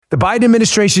The Biden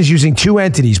administration is using two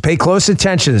entities. Pay close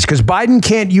attention to this because Biden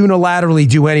can't unilaterally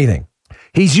do anything.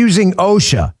 He's using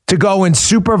OSHA to go and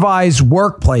supervise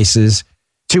workplaces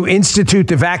to institute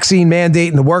the vaccine mandate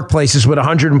in the workplaces with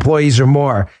 100 employees or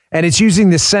more. And it's using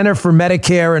the Center for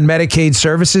Medicare and Medicaid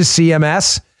Services,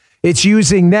 CMS. It's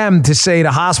using them to say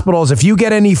to hospitals, if you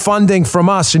get any funding from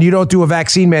us and you don't do a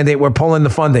vaccine mandate, we're pulling the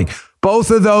funding.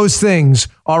 Both of those things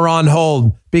are on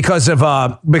hold because of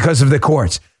the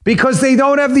courts, because they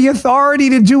don't have the authority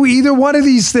to do either one of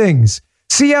these things.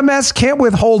 CMS can't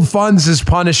withhold funds as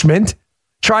punishment.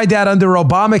 Tried that under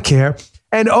Obamacare.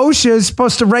 And OSHA is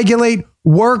supposed to regulate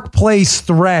workplace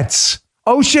threats.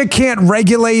 OSHA can't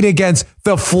regulate against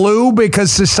the flu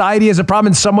because society has a problem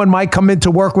and someone might come into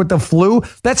work with the flu.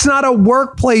 That's not a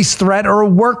workplace threat or a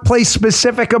workplace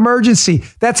specific emergency.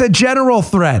 That's a general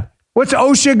threat. What's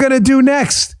OSHA going to do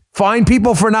next? Fine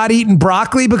people for not eating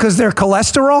broccoli because their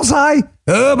cholesterol's high?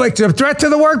 Oh, but a threat to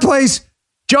the workplace.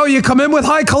 Joe, you come in with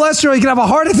high cholesterol, you can have a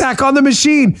heart attack on the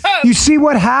machine. You see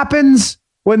what happens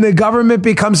when the government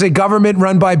becomes a government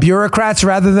run by bureaucrats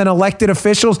rather than elected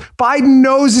officials? Biden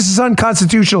knows this is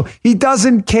unconstitutional. He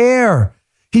doesn't care.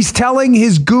 He's telling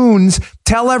his goons,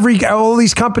 all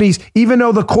these companies, even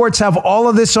though the courts have all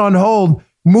of this on hold,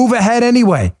 move ahead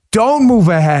anyway. Don't move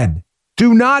ahead.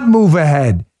 Do not move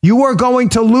ahead. You are going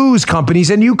to lose, companies,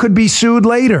 and you could be sued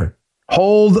later.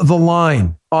 Hold the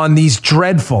line on these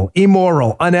dreadful,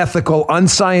 immoral, unethical,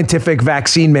 unscientific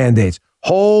vaccine mandates.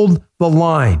 Hold the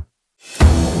line.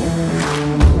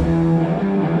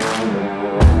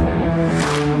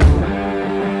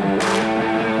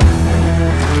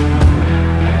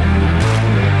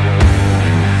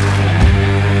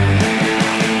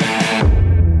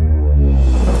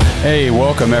 Hey,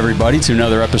 welcome everybody to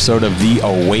another episode of The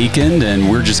Awakened, and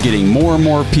we're just getting more and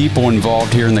more people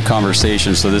involved here in the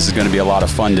conversation, so this is going to be a lot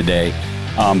of fun today.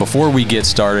 Before we get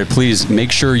started, please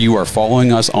make sure you are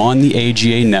following us on the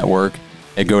AGA network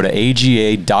and go to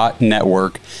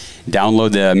aga.network.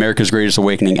 Download the America's Greatest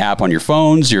Awakening app on your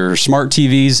phones, your smart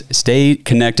TVs. Stay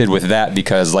connected with that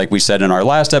because, like we said in our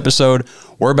last episode,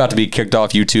 we're about to be kicked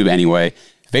off YouTube anyway.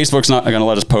 Facebook's not going to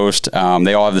let us post.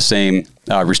 They all have the same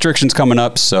restrictions coming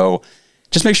up. So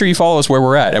just make sure you follow us where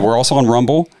we're at. And we're also on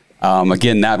Rumble.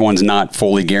 Again, that one's not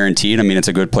fully guaranteed. I mean, it's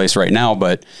a good place right now,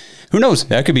 but who knows?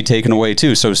 That could be taken away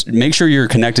too. So make sure you're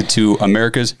connected to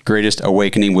America's Greatest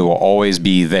Awakening. We will always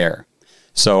be there.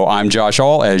 So I'm Josh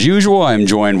Hall. As usual, I'm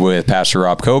joined with Pastor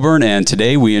Rob Coburn. And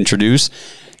today we introduce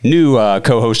new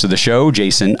co-host of the show,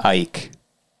 Jason Ike.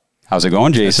 How's it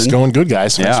going, Jason? It's going good,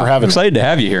 guys. Thanks for having me. Excited to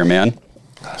have you here, man.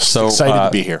 So excited to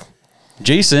be here.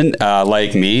 Jason,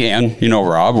 like me and,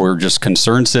 Rob, we're just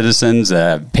concerned citizens,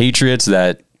 patriots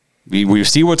that we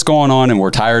see what's going on and we're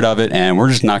tired of it. And we're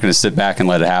just not going to sit back and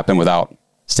let it happen without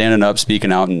standing up,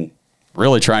 speaking out, and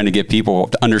really trying to get people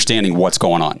to understanding what's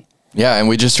going on. Yeah. And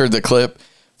we just heard the clip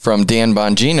from Dan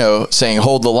Bongino saying,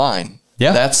 hold the line.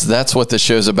 Yeah. That's what this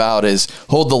show's about, is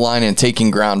hold the line and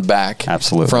taking ground back.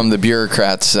 Absolutely. From the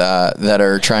bureaucrats that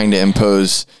are trying to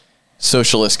impose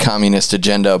socialist communist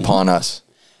agenda upon us.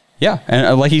 Yeah.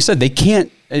 And like he said, they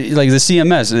can't, like the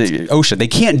CMS, OSHA, they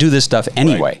can't do this stuff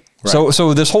anyway. Right.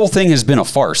 So this whole thing has been a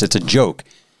farce. It's a joke.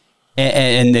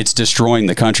 And it's destroying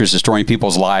the country. It's destroying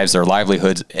people's lives, their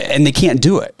livelihoods, and they can't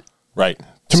do it. Right.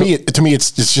 To me,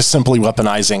 it's just simply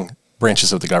weaponizing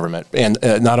branches of the government. And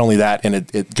not only that,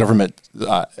 and government,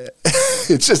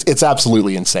 it's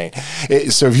absolutely insane.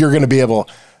 So if you're going to be able,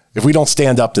 if we don't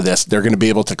stand up to this, they're going to be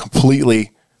able to completely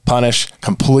punish,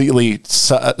 completely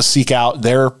seek out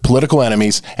their political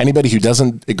enemies, anybody who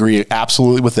doesn't agree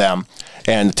absolutely with them,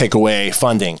 and take away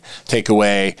funding, take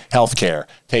away healthcare,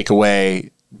 take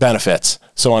away benefits,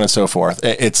 so on and so forth.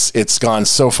 It's gone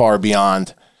so far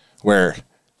beyond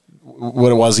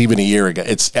what it was even a year ago.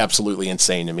 It's absolutely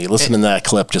insane to me. Listening to that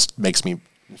clip just makes me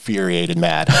infuriated,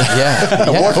 mad. Yeah.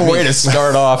 What a way to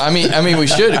start off. I mean, we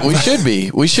should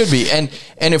be. And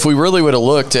if we really would have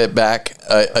looked at back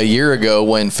a year ago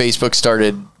when Facebook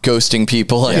started ghosting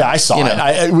people. And, I saw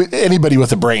it. Anybody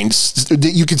with a brain,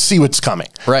 you could see what's coming.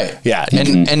 Right. Yeah.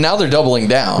 And now they're doubling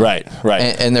down. Right.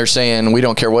 And they're saying, we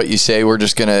don't care what you say. We're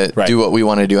just going to do what we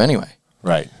want to do anyway.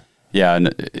 Right. Yeah.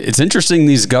 And it's interesting.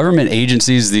 These government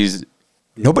agencies,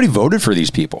 nobody voted for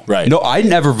these people. Right. No, I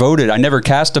never voted. I never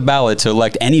cast a ballot to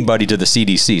elect anybody to the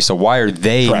CDC. So why are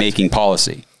they making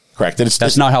policy? Correct.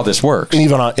 That's not how this works.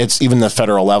 And it's even the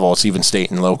federal level. It's even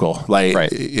state and local.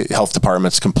 Health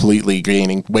departments completely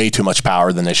gaining way too much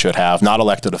power than they should have. Not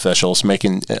elected officials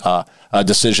making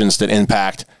decisions that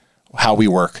impact how we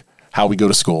work, how we go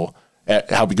to school,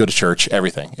 how we go to church,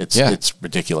 everything. It's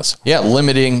ridiculous. Yeah,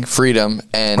 limiting freedom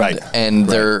and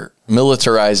they're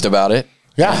militarized about it.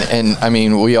 Yeah. And I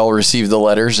mean, we all received the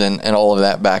letters and all of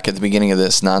that back at the beginning of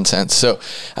this nonsense. So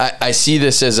I see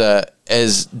this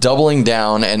as doubling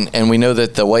down, and we know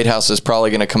that the White House is probably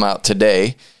going to come out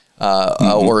today,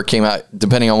 or came out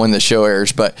depending on when the show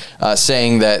airs, but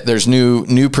saying that there's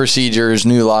new procedures,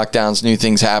 new lockdowns, new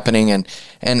things happening, and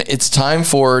it's time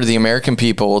for the American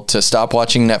people to stop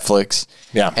watching Netflix,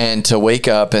 and to wake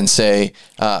up and say,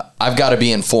 I've got to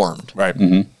be informed. Right.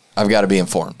 Mm-hmm. I've got to be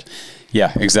informed.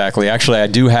 Yeah, exactly. Actually, I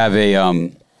do have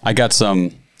I got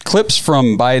some clips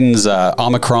from Biden's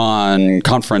Omicron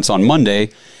conference on Monday.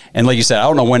 And like you said, I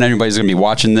don't know when anybody's going to be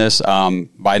watching this.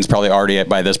 Biden's probably already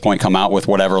by this point come out with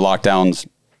whatever lockdowns.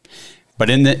 But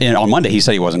on Monday, he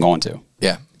said he wasn't going to.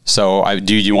 Yeah. So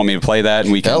do you want me to play that?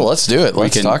 And we can. Yeah, let's do it.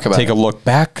 Let's talk about it. Take a look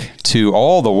back to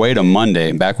all the way to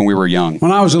Monday, back when we were young.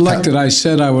 When I was elected, I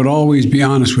said I would always be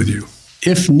honest with you.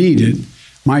 If needed,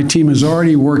 my team is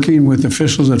already working with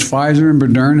officials at Pfizer and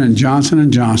Moderna and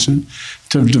Johnson & Johnson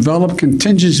to develop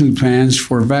contingency plans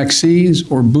for vaccines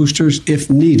or boosters if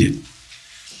needed.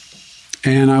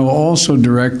 And I will also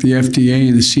direct the FDA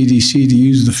and the CDC to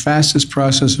use the fastest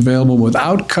process available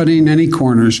without cutting any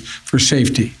corners for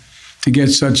safety to get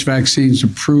such vaccines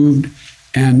approved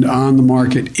and on the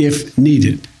market if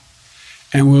needed.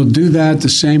 And we'll do that the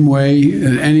same way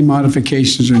any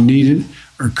modifications are needed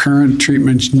or current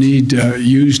treatments need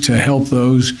used to help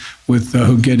those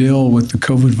who get ill with the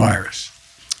COVID virus.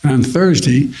 And on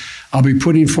Thursday, I'll be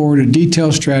putting forward a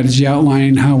detailed strategy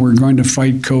outlining how we're going to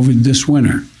fight COVID this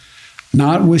winter.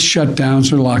 Not with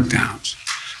shutdowns or lockdowns,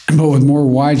 but with more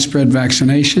widespread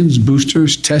vaccinations,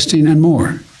 boosters, testing, and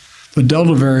more. The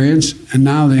Delta variants and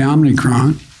now the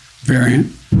Omicron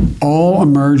variant all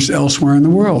emerged elsewhere in the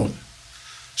world.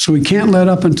 So we can't let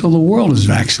up until the world is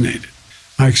vaccinated.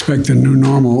 I expect the new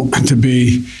normal to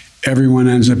be everyone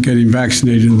ends up getting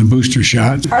vaccinated in the booster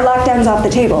shot. Are lockdowns off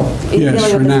the table?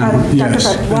 Yes, for now. Yes.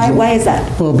 Why is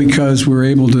that? Well, because we're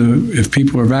able to, if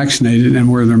people are vaccinated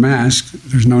and wear their mask,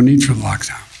 there's no need for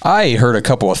lockdown. I heard a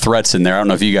couple of threats in there. I don't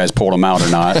know if you guys pulled them out or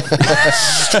not.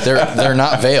 They're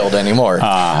not veiled anymore.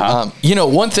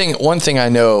 One thing I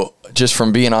know just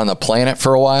from being on the planet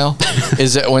for a while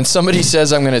is that when somebody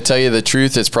says I'm going to tell you the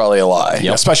truth, it's probably a lie.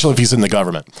 Yep. Especially if he's in the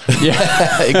government.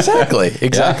 Yeah, exactly.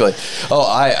 Yeah.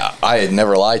 Oh, I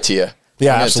never lied to you.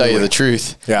 Yeah, I'm going to tell you the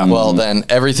truth. Yeah. Well, then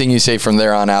everything you say from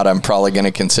there on out, I'm probably going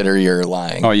to consider you're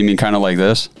lying. Oh, you mean kind of like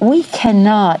this? We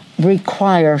cannot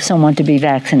require someone to be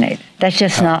vaccinated. That's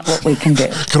just not what we can do.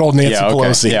 Good old Nancy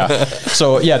Pelosi. Yeah.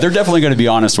 So, yeah, they're definitely going to be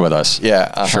honest with us.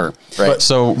 Yeah. Sure. Right.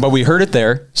 But we heard it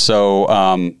there.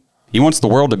 So he wants the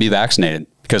world to be vaccinated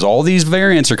because all these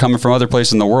variants are coming from other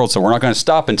places in the world. So we're not going to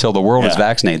stop until the world is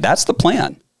vaccinated. That's the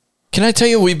plan. Can I tell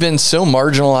you, we've been so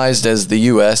marginalized as the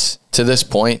U.S. to this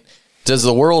point. Does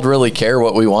the world really care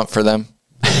what we want for them?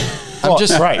 I'm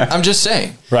just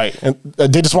saying. Right. And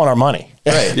they just want our money.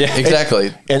 Right. Yeah,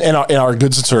 exactly. And our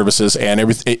goods and services and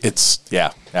everything.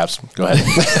 Absolutely. Go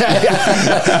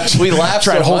ahead. We laugh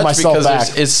so much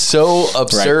because it's so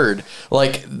absurd. Right.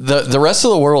 Like the rest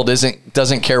of the world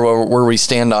doesn't care where we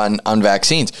stand on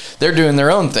vaccines. They're doing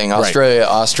their own thing. Australia,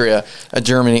 Austria,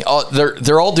 Germany,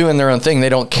 they're all doing their own thing. They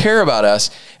don't care about us.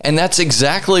 And that's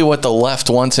exactly what the left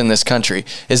wants in this country,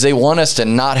 is they want us to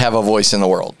not have a voice in the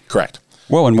world. Correct.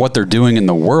 Well, and what they're doing in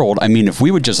the world, I mean, if we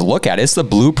would just look at it, it's the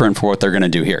blueprint for what they're going to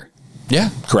do here.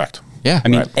 Yeah. Correct. Yeah. I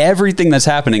mean, everything that's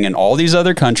happening in all these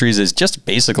other countries is just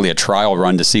basically a trial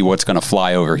run to see what's going to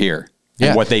fly over here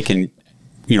and what they can,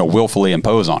 willfully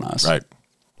impose on us. Right.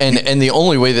 And the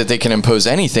only way that they can impose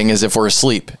anything is if we're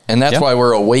asleep. And that's why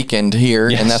we're awakened here.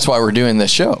 Yes. And that's why we're doing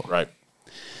this show. Right.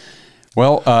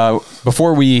 Well,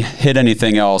 before we hit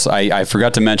anything else, I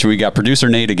forgot to mention we got producer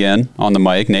Nate again on the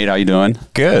mic. Nate, how you doing?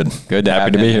 Good. Good to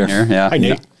Happy to be here. Yeah. Hi,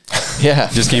 Nate. Yeah.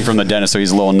 Just came from the dentist, so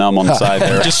he's a little numb on the side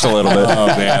there. Just a little bit. Oh,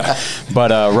 man.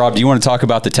 But, Rob, do you want to talk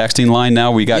about the texting line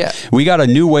now? We got a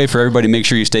new way for everybody to make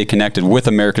sure you stay connected with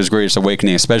America's Greatest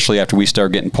Awakening, especially after we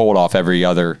start getting pulled off every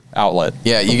other outlet.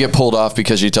 Yeah, you get pulled off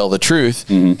because you tell the truth,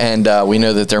 and we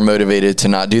know that they're motivated to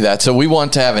not do that. So we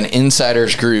want to have an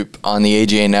insiders group on the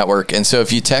AGA network. And so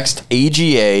if you text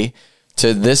AGA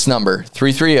to this number,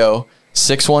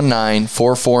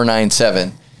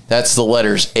 330-619-4497, that's the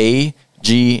letters AGA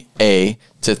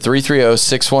to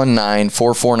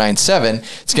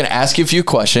 330-619-4497. It's going to ask you a few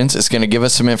questions. It's going to give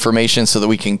us some information so that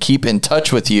we can keep in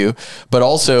touch with you, but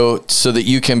also so that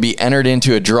you can be entered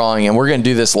into a drawing. And we're going to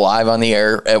do this live on the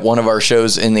air at one of our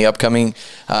shows in the upcoming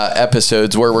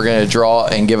episodes, where we're going to draw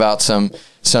and give out some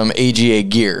AGA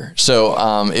gear.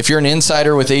 So if you're an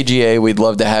insider with AGA, we'd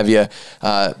love to have you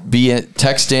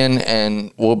text in,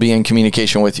 and we'll be in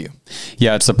communication with you.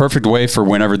 Yeah, it's the perfect way for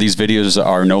whenever these videos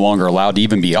are no longer allowed to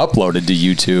even be uploaded to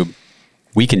YouTube.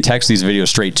 We can text these videos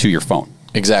straight to your phone.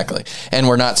 Exactly. And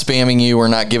we're not spamming you. We're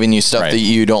not giving you stuff that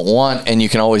you don't want, and you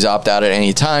can always opt out at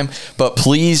any time. But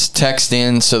please text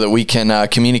in so that we can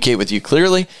communicate with you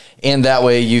clearly, and that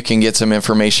way you can get some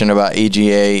information about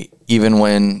AGA even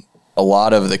when a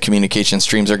lot of the communication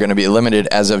streams are going to be limited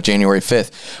as of January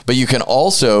 5th. But you can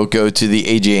also go to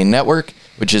the AGA network,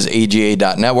 which is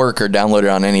aga.network, or download it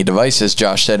on any devices.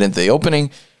 Josh said in the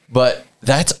opening, but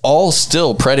that's all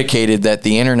still predicated that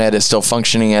the internet is still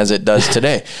functioning as it does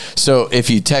today. So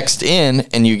if you text in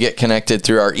and you get connected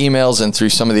through our emails and through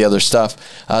some of the other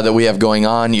stuff that we have going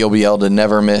on, you'll be able to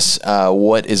never miss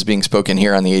what is being spoken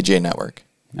here on the AGA network.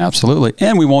 Absolutely.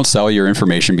 And we won't sell your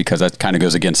information because that kind of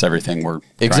goes against everything we're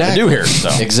trying to do here. So.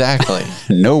 Exactly.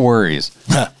 No worries.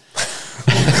 All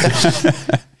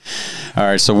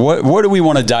right. So what do we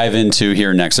want to dive into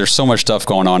here next? There's so much stuff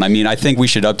going on. I mean, I think we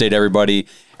should update everybody.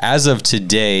 As of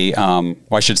today,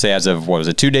 I should say as of,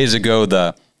 2 days ago,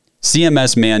 the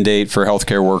CMS mandate for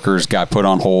healthcare workers got put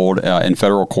on hold in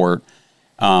federal court.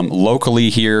 Locally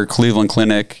here, Cleveland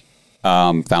Clinic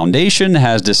Foundation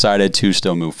has decided to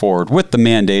still move forward with the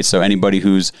mandate. So anybody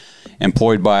who's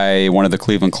employed by one of the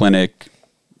Cleveland Clinic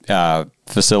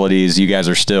facilities, you guys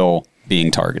are still being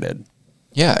targeted.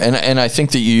 Yeah, and I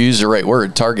think that you use the right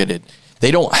word, targeted. They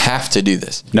don't have to do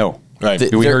this. No. Right.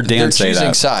 We heard Dan say that. They're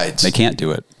choosing sides. They can't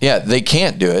do it. Yeah, they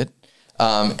can't do it.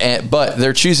 But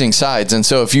they're choosing sides. And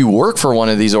so if you work for one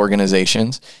of these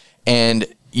organizations and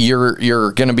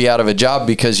you're going to be out of a job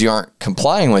because you aren't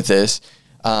complying with this,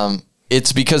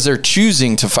 it's because they're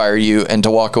choosing to fire you and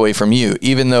to walk away from you,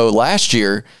 even though last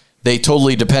year they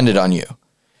totally depended on you.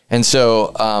 And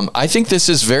so I think this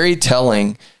is very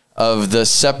telling of the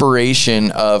separation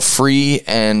of free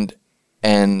and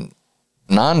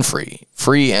non-free,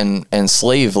 free and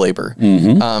slave labor.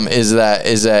 Mm-hmm. Is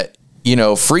that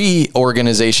free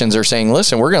organizations are saying,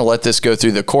 listen, we're going to let this go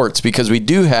through the courts because we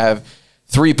do have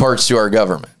three parts to our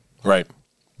government. Right.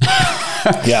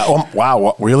 Yeah.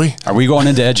 Wow. Really? Are we going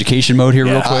into education mode here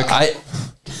real quick?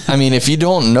 I mean, if you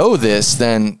don't know this,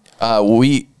 then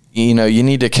you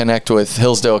need to connect with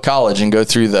Hillsdale College and go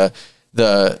through the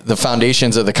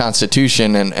foundations of the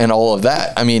Constitution and all of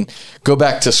that. I mean, go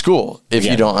back to school if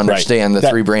you don't understand the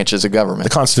three branches of government.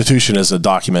 The Constitution is a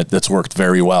document that's worked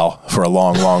very well for a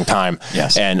long, long time.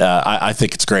 Yes. And I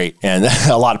think it's great. And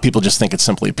a lot of people just think it's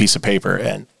simply a piece of paper.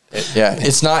 And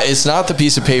it's not the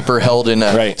piece of paper held in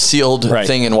a sealed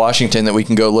thing in Washington that we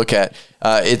can go look at.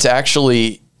 It's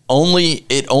actually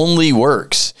only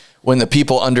works when the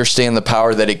people understand the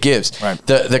power that it gives. Right.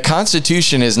 The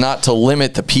Constitution is not to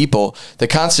limit the people. The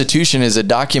Constitution is a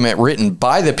document written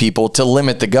by the people to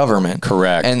limit the government.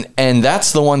 Correct. And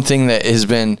that's the one thing that has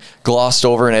been glossed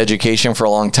over in education for a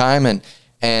long time.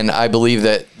 And I believe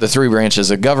that the three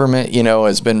branches of government,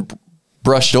 has been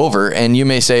brushed over. And you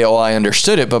may say, oh, I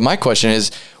understood it. But my question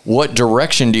is, what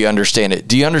direction do you understand it?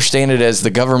 Do you understand it as the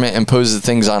government imposes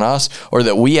things on us, or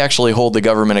that we actually hold the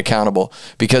government accountable?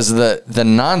 Because the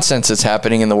nonsense that's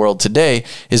happening in the world today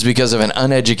is because of an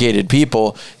uneducated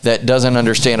people that doesn't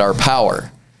understand our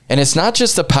power. And it's not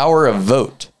just the power of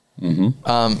vote.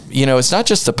 Mm-hmm. It's not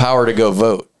just the power to go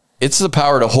vote. It's the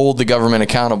power to hold the government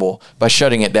accountable by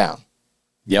shutting it down.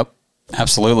 Yep,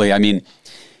 absolutely. I mean,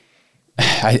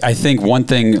 I think one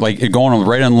thing, like going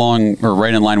right in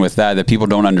line with that people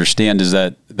don't understand is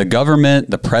that the government,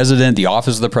 the president, the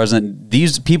office of the president,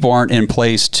 these people aren't in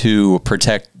place to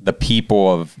protect the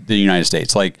people of the United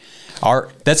States. Like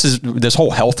this whole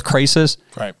health crisis.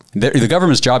 Right. The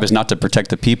government's job is not to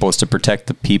protect the people; it's to protect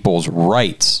the people's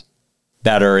rights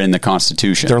that are in the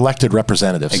Constitution. They're elected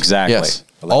representatives. Exactly. Yes.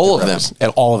 All of them.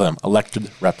 And all of them,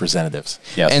 elected representatives.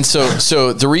 Yes. And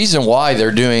so the reason why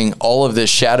they're doing all of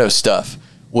this shadow stuff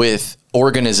with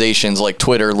organizations like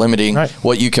Twitter, limiting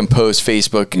what you can post,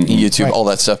 Facebook, YouTube, all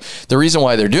that stuff. The reason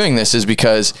why they're doing this is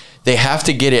because they have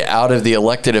to get it out of the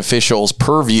elected officials'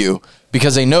 purview,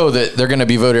 because they know that they're going to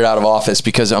be voted out of office,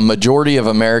 because a majority of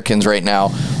Americans right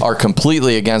now are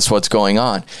completely against what's going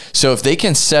on. So if they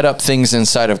can set up things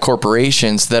inside of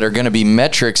corporations that are going to be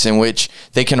metrics in which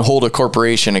they can hold a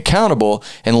corporation accountable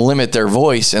and limit their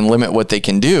voice and limit what they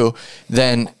can do,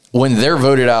 then when they're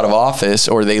voted out of office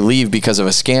or they leave because of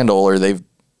a scandal or they've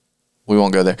we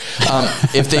won't go there.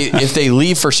 If they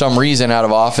leave for some reason out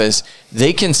of office,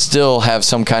 they can still have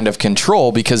some kind of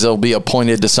control because they'll be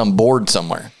appointed to some board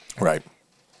somewhere. Right.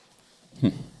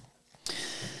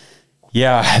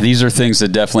 Yeah, these are things that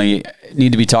definitely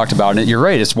need to be talked about. And you're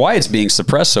right. It's why it's being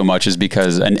suppressed so much is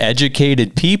because an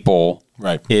educated people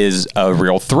is a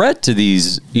real threat to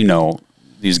these,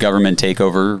 these government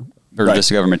takeover or this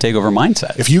government takeover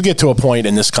mindset. If you get to a point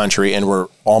in this country, and we're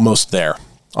almost there,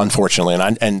 unfortunately,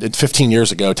 and 15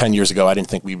 years ago, 10 years ago, I didn't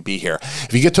think we'd be here.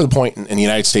 If you get to the point in the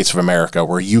United States of America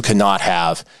where you cannot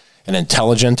have an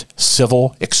intelligent,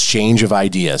 civil exchange of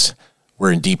ideas,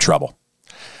 we're in deep trouble.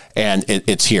 And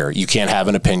it's here. You can't have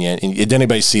an opinion. And did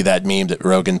anybody see that meme that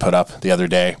Rogan put up the other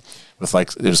day with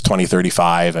it was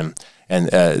 2035 and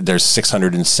there's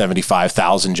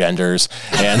 675,000 genders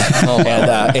and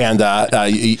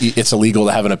it's illegal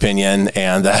to have an opinion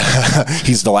and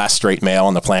he's the last straight male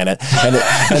on the planet. And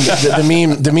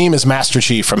the meme is Master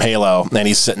Chief from Halo and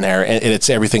he's sitting there and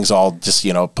everything's all just,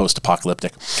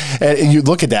 post-apocalyptic. And you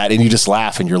look at that and you just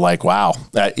laugh and you're like, wow,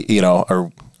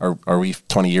 Are we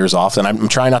 20 years off? And I'm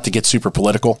trying not to get super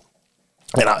political,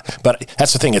 but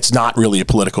that's the thing. It's not really a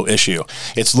political issue.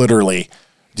 It's literally,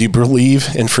 do you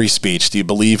believe in free speech? Do you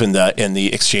believe in the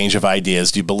exchange of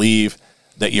ideas? Do you believe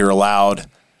that you're allowed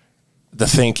to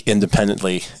think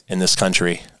independently in this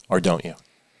country, or don't you?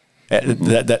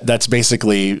 That's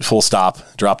basically full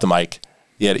stop. Drop the mic.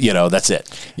 That's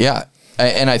it. Yeah.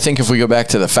 And I think if we go back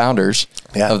to the founders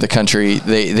of the country,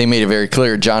 they made it very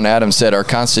clear. John Adams said, our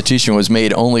Constitution was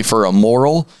made only for a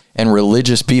moral and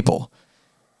religious people.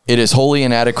 It is wholly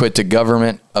inadequate to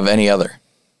government of any other.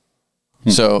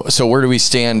 So where do we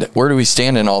stand? Where do we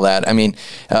stand in all that? I mean,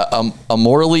 a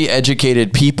morally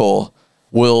educated people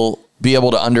will be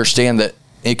able to understand that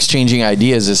exchanging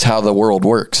ideas is how the world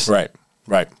works. Right.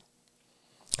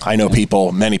 I know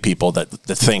many people that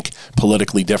think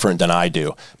politically different than I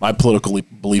do. My political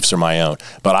beliefs are my own,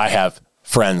 but I have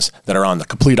friends that are on the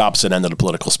complete opposite end of the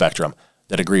political spectrum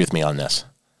that agree with me on this.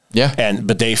 Yeah.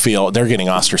 But they feel they're getting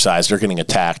ostracized. They're getting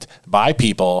attacked by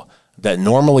people that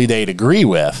normally they'd agree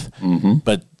with,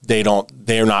 but they're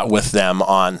not with them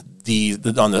on the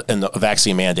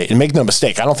vaccine mandate. And make no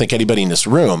mistake, I don't think anybody in this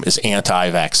room is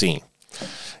anti-vaccine.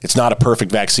 It's not a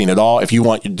perfect vaccine at all. If you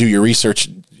want to do your research,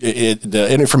 the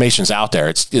information's out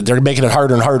there. They're making it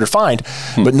harder and harder to find,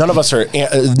 but none of us are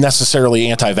necessarily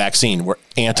anti-vaccine. We're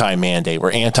anti-mandate.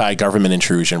 We're anti-government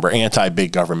intrusion. We're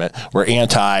anti-big government. We're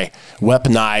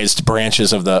anti-weaponized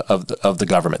branches of the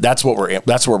government. That's what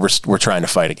we're trying to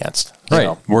fight against.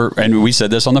 Right. And we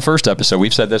said this on the first episode.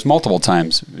 We've said this multiple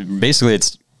times. Basically,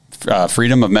 it's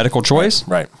freedom of medical choice.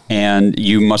 Right. And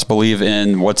you must believe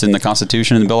in what's in the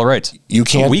Constitution and the Bill of Rights. You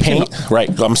can't right.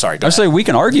 I'm sorry. I say we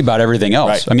can argue about everything else.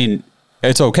 Right. I mean,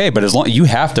 it's okay, but as long you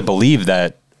have to believe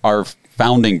that our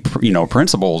founding,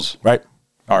 principles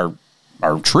are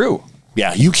true.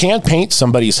 Yeah, you can't paint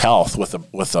somebody's health with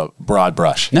a broad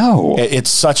brush. No. It's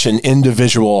such an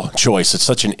individual choice. It's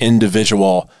such an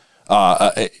individual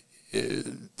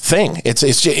thing.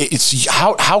 It's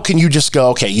how can you just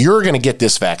go, okay, you're going to get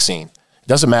this vaccine. It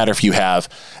doesn't matter if you have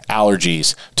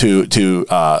allergies to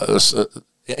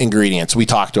ingredients. We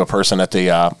talked to a person at the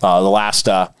last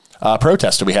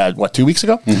protest that we had, 2 weeks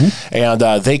ago?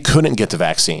 And they couldn't get the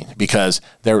vaccine because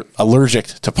they're allergic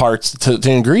to parts, to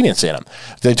ingredients in them.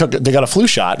 They got a flu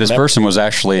shot. This person was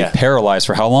actually paralyzed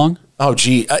for how long? Oh,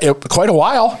 gee, quite a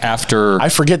while. After I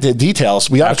forget the details.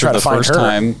 We got to try to find her. After the first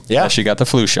time that she got the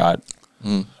flu shot.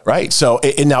 Right. So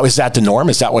now, is that the norm?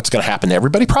 Is that what's going to happen to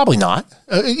everybody? Probably not.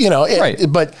 Right.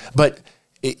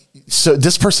 So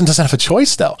this person doesn't have a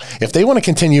choice, though. If they want to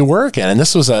continue working, and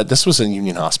this was a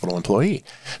Union Hospital employee.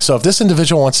 So if this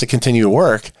individual wants to continue to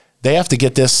work, they have to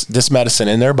get this medicine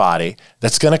in their body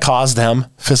that's going to cause them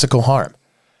physical harm.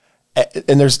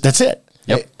 And that's it.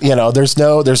 Yep. There's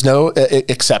no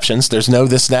exceptions. There's no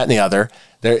this, that, and the other.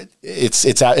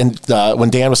 It's out. And when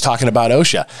Dan was talking about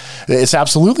OSHA, it's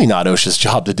absolutely not OSHA's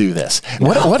job to do this.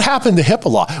 What happened to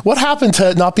HIPAA law? What happened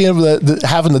to not being able to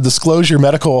having to disclose your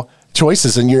medical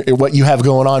choices and what you have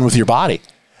going on with your body?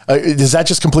 Is that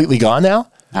just completely gone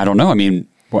now? I don't know. I mean,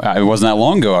 it wasn't that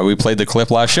long ago. We played the clip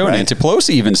last show, and Nancy Pelosi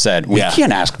even said, we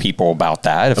can't ask people about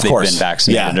that if they've been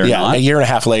vaccinated or not. A year and a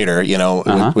half later,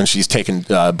 when she's taking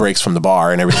breaks from the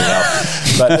bar and everything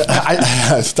else. But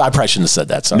I probably shouldn't have said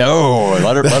that. So. No,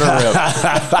 let her rip.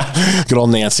 Good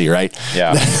old Nancy, right?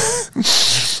 Yeah.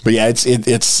 But yeah,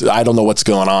 it's I don't know what's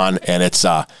going on, and it's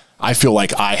I feel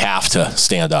like I have to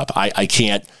stand up. I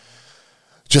can't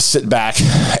just sit back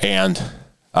and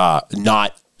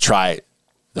not try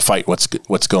to fight what's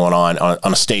going on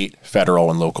a state,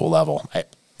 federal, and local level.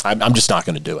 I'm just not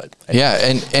going to do it.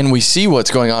 Yeah, and we see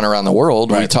what's going on around the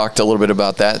world. Right. We talked a little bit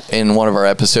about that in one of our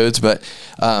episodes, but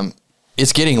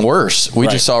it's getting worse. We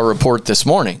just saw a report this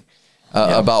morning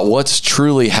about what's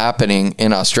truly happening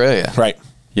in Australia. Right.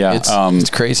 Yeah, it's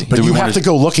crazy. But you have to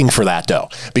go looking for that though,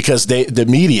 because the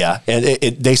media and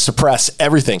they suppress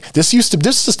everything. This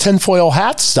is tinfoil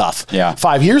hat stuff.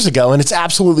 5 years ago, and it's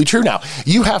absolutely true now.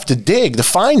 You have to dig to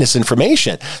find this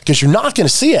information because you're not going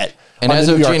to see it. And as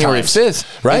of January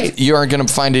 5th, right, you aren't going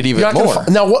to find it even more.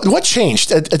 Now, what changed?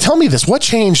 Tell me this: what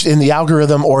changed in the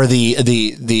algorithm or the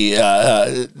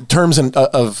terms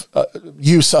of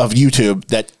use of YouTube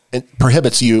that it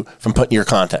prohibits you from putting your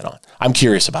content on? I'm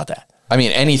curious about that. I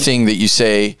mean, anything that you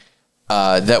say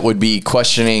that would be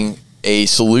questioning a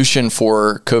solution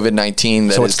for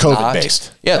COVID-19 so it's COVID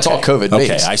based. Yeah, it's all COVID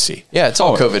based. Okay, I see. Yeah, it's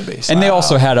all COVID based. And they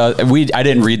also had I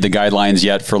didn't read the guidelines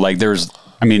yet for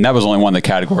that was only one of the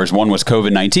categories. One was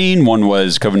COVID-19, one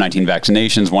was COVID-19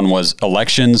 vaccinations, one was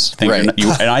elections. Right.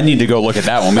 And I need to go look at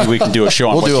that one. Maybe we can do a show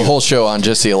on We'll do a whole show on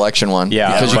just the election one.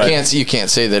 Yeah. Because you can't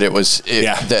say that it was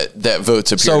that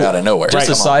votes appeared out of nowhere.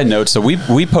 Just a side note. So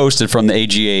we posted from the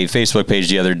AGA Facebook page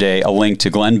the other day a link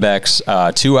to Glenn Beck's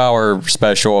 2-hour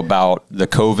special about the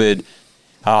COVID.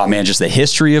 Oh man, just the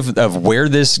history of where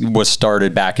this was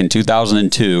started back in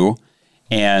 2002.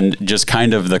 And just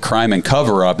kind of the crime and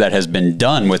cover up that has been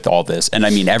done with all this. And I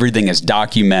mean, everything is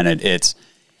documented. It's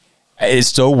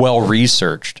so well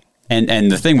researched. And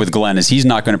the thing with Glenn is he's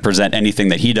not going to present anything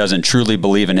that he doesn't truly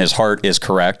believe in his heart is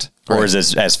correct or is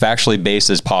as factually based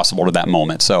as possible to that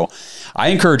moment. So I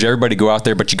encourage everybody to go out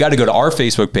there, but you got to go to our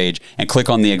Facebook page and click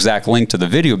on the exact link to the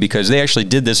video because they actually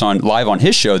did this live on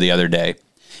his show the other day.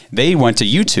 They went to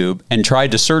YouTube and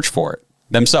tried to search for it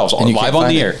themselves live on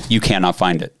the air. You cannot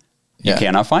find it. You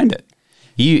cannot find it.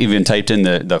 He even typed in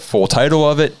the full title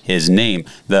of it, his name,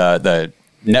 the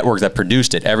network that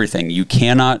produced it, everything. You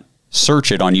cannot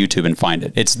search it on YouTube and find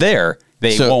it. It's there.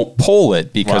 They won't pull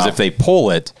it because if they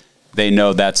pull it, they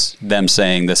know that's them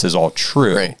saying this is all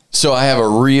true. Right. So I have a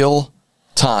real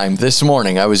time this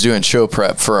morning. I was doing show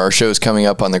prep for our shows coming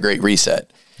up on the Great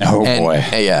Reset. Oh, boy.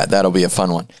 Yeah, that'll be a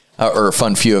fun one or a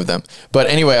fun few of them. But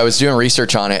anyway, I was doing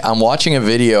research on it. I'm watching a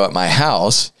video at my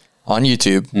house on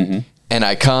YouTube. Mm-hmm. And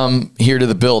I come here to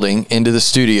the building, into the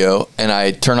studio, and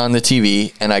I turn on the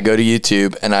TV, and I go to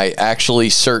YouTube, and I actually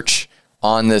search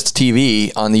on this TV,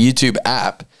 on the YouTube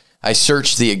app. I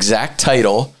search the exact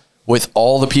title with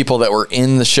all the people that were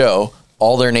in the show,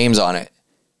 all their names on it.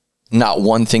 Not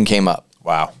one thing came up.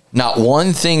 Wow. Not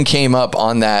one thing came up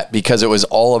on that because it was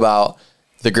all about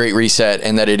the Great Reset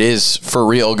and that it is for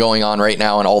real going on right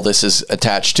now and all this is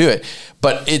attached to it.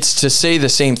 But it's to say the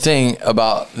same thing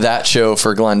about that show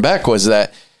for Glenn Beck was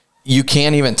that you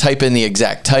can't even type in the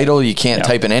exact title. You can't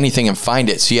type in anything and find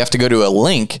it. So you have to go to a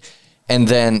link and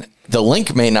then the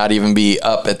link may not even be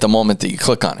up at the moment that you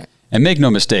click on it. And make no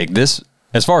mistake, this,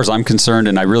 as far as I'm concerned,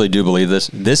 and I really do believe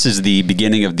this is the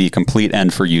beginning of the complete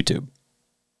end for YouTube.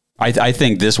 I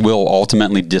think this will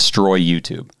ultimately destroy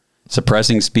YouTube.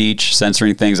 Suppressing speech,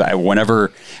 censoring things,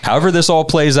 however this all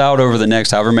plays out over the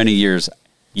next however many years,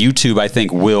 YouTube, I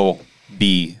think, will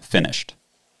be finished.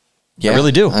 Yeah, I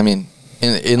really do. I mean,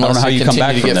 unless they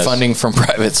continue to get funding from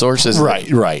private sources. Right.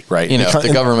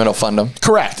 The government will fund them.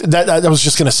 Correct. I was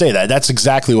just going to say that. That's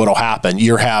exactly what will happen.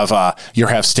 You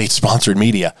have state-sponsored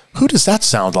media. Who does that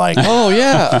sound like? Oh,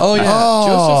 yeah.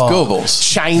 Joseph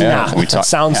Goebbels. China. Yeah,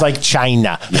 sounds like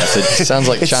China. Yes, it sounds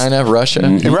like China, Russia.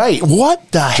 Mm-hmm. Right.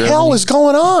 What the hell is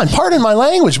going on? Pardon my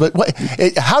language, but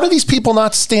how do these people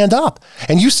not stand up?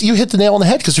 And you hit the nail on the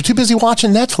head because they're too busy watching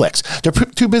Netflix. They're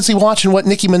too busy watching what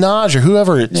Nicki Minaj or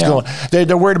whoever is going.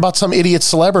 They're worried about some idiot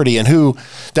celebrity and who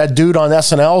that dude on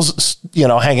SNL's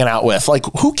hanging out with. Like,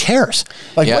 who cares?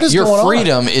 Like, what is your going on?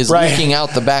 Freedom is leaking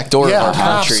out the back door of our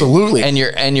country. Absolutely.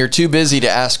 And you're too busy to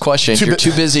ask questions. You're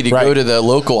too busy to go to the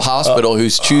local hospital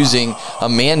who's choosing a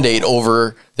mandate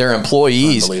over their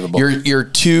employees. Unbelievable.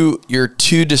 You're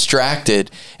too distracted.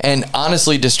 And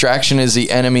honestly, distraction is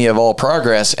the enemy of all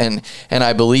progress. And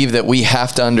I believe that we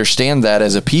have to understand that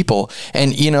as a people.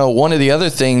 And one of the other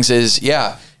things is,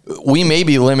 we may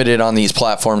be limited on these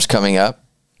platforms coming up.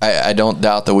 I don't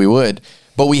doubt that we would,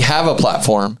 but we have a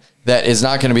platform that is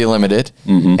not going to be limited,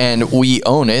 and we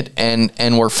own it,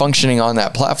 and we're functioning on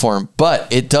that platform.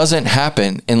 But it doesn't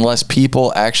happen unless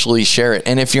people actually share it.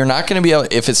 And if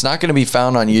it's not going to be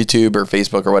found on YouTube or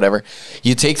Facebook or whatever,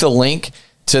 you take the link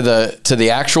to the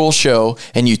actual show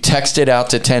and you text it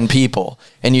out to 10 people,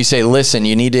 and you say, "Listen,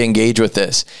 you need to engage with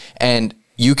this," and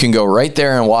you can go right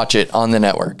there and watch it on the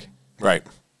network. Right.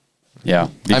 Yeah,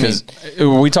 because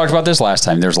we talked about this last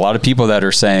time. There's a lot of people that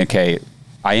are saying, okay,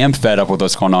 I am fed up with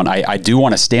what's going on. I do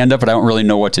want to stand up, but I don't really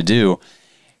know what to do.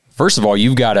 First of all,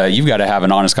 you've got to have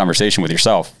an honest conversation with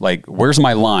yourself. Like, where's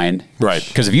my line? Right.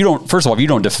 Because if you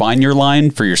don't define your line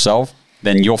for yourself,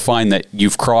 then you'll find that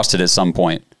you've crossed it at some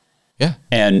point. Yeah.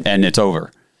 And it's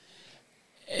over.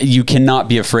 You cannot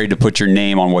be afraid to put your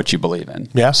name on what you believe in.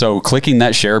 Yeah. So clicking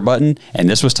that share button, and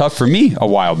this was tough for me a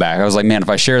while back. I was like, man, if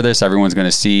I share this, everyone's going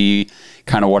to see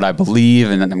kind of what I believe,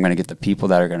 and then I'm going to get the people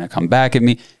that are going to come back at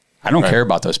me. I don't care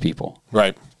about those people.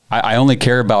 Right. I only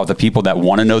care about the people that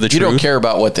want to know the truth. You don't care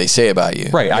about what they say about you.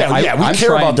 Right. We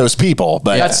care about those people,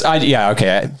 but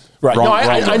okay. Right. Wrong,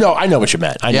 I know what you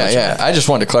meant. I just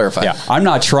wanted to clarify. Yeah. I'm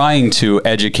not trying to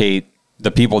educate the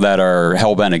people that are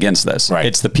hell-bent against this. Right.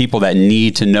 It's the people that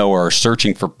need to know or are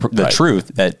searching for the truth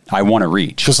that I want to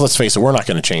reach. Because let's face it, we're not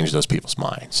going to change those people's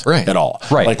minds at all.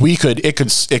 Right. Like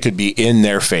it could be in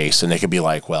their face, and they could be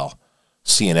like, well,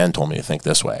 CNN told me to think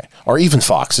this way, or even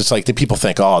Fox. It's like the people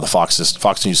think, oh, the Fox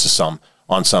News is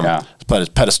on some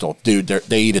pedestal, dude.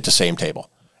 They eat at the same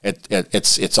table.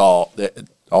 It's all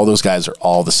those guys are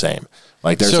all the same.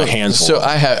 Like there's a handful.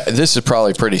 So this is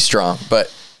probably pretty strong,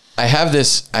 but I have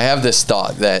this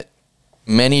thought that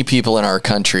many people in our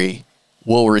country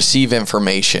will receive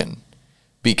information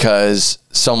because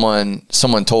someone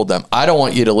told them, I don't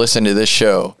want you to listen to this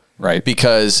show, right?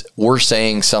 Because we're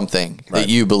saying something that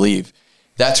you believe.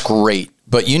 That's great.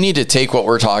 But you need to take what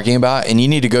we're talking about and you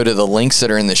need to go to the links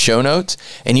that are in the show notes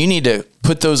and you need to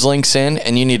put those links in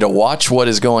and you need to watch what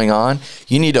is going on.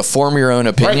 You need to form your own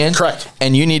opinion. Right, correct.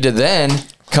 And you need to then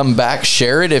come back,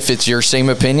 share it if it's your same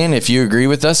opinion, if you agree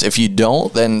with us. If you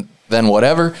don't, then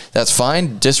whatever, that's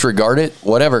fine. Disregard it,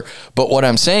 whatever. But what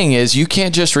I'm saying is you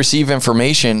can't just receive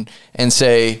information and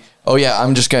say, oh yeah,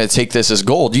 I'm just going to take this as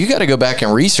gold. You got to go back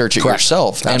and research it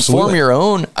yourself and form your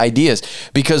own ideas,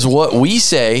 because what we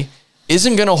say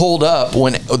isn't going to hold up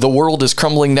when the world is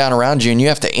crumbling down around you and you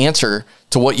have to answer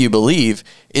to what you believe.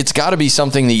 It's got to be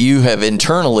something that you have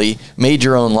internally made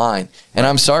your own line. And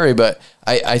I'm sorry, but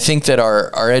I think that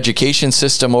our education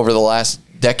system over the last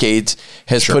decades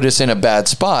has put us in a bad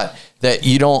spot that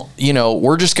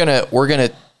we're going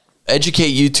to educate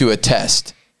you to a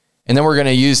test. And then we're going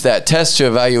to use that test to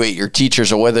evaluate your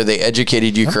teachers or whether they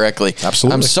educated you correctly.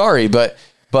 Absolutely. I'm sorry, but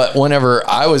whenever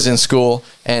I was in school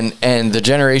and the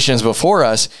generations before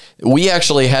us, we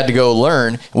actually had to go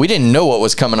learn. We didn't know what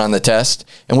was coming on the test,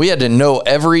 and we had to know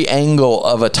every angle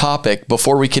of a topic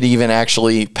before we could even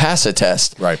actually pass a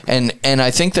test. Right. And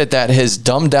I think that has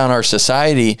dumbed down our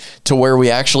society to where we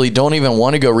actually don't even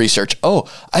want to go research.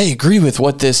 Oh, I agree with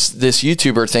what this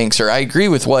YouTuber thinks, or I agree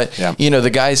with what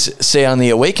the guys say on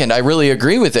The Awakened. I really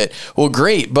agree with it. Well,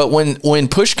 great, but when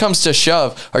push comes to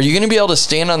shove, are you going to be able to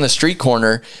stand on the street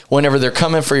corner whenever they're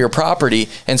coming for your property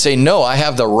and say, no, I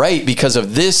have the right because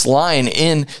of this line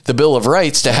in the Bill of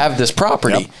Rights to have this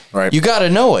property? Yep. Right. You got to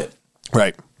know it.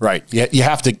 Right. Yeah, you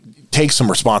have to take some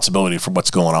responsibility for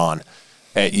what's going on.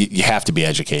 You have to be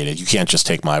educated. You can't just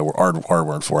take our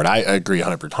word for it. I agree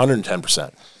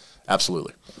 110%.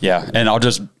 Absolutely. Yeah, and I'll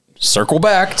just circle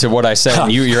back to what I said.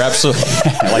 And you're absolutely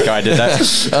like I did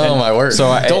that. Oh my word!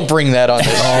 So don't bring that on this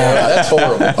show. That's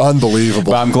horrible.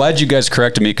 Unbelievable. But I'm glad you guys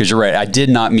corrected me, because you're right. I did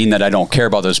not mean that I don't care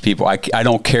about those people. I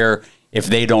don't care if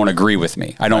they don't agree with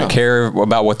me. I don't care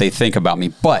about what they think about me.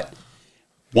 But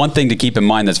one thing to keep in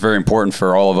mind that's very important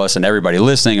for all of us and everybody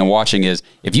listening and watching is,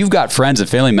 if you've got friends and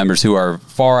family members who are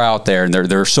far out there and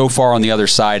they're so far on the other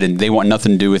side and they want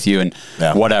nothing to do with you and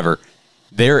whatever,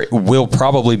 there will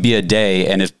probably be a day,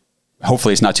 and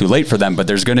hopefully it's not too late for them, but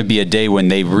there's going to be a day when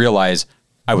they realize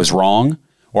I was wrong,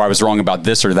 or I was wrong about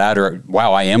this or that, or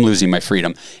wow, I am losing my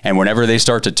freedom. And whenever they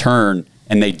start to turn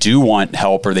and they do want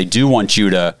help, or they do want you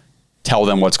to tell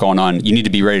them what's going on, you need to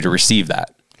be ready to receive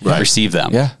that. Right. Receive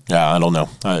them. Yeah. I don't know.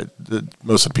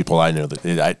 Most of the people I know,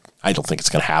 I don't think it's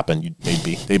going to happen.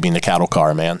 They'd be in the cattle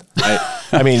car, man.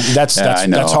 I mean, that's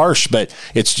harsh, but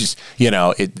it's just,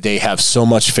 they have so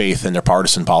much faith in their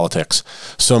partisan politics,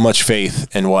 so much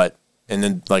faith in and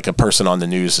then like a person on the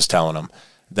news is telling them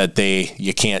that they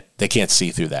can't see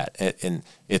through that. And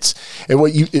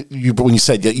when you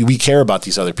said that we care about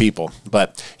these other people,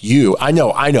 but I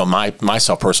know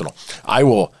myself personal, I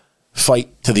will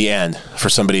fight to the end for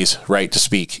somebody's right to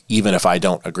speak, even if I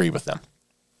don't agree with them.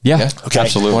 Yeah, okay.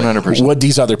 Absolutely. 100%. Would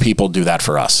these other people do that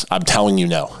for us? I'm telling you,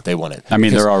 no, they wouldn't. I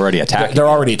mean, they're already attacking. They're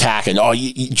already attacking. Oh,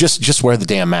 you just wear the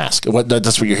damn mask.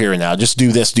 That's what you're hearing now. Just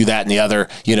do this, do that, and the other.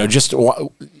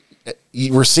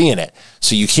 We're seeing it.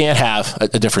 So you can't have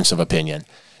a difference of opinion.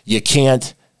 You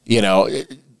can't.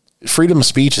 Freedom of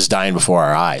speech is dying before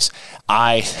our eyes.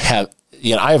 I have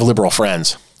liberal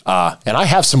friends. And I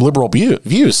have some liberal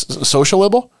views, social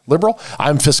liberal.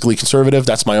 I'm fiscally conservative.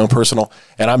 That's my own personal,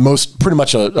 and I'm pretty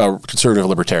much a conservative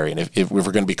libertarian. If we're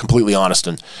going to be completely honest,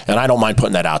 and I don't mind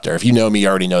putting that out there. If you know me, you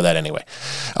already know that anyway.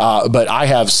 But I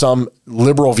have some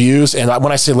liberal views, and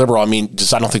when I say liberal, I mean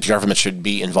just I don't think the government should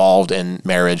be involved in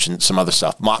marriage and some other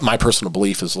stuff. My personal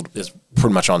belief is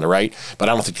pretty much on the right, but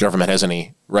I don't think the government has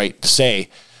any right to say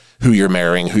who you're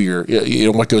marrying, who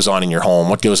what goes on in your home,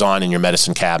 what goes on in your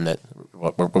medicine cabinet.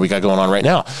 What we got going on right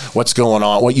now, what's going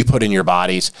on, what you put in your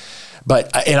bodies.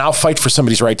 And I'll fight for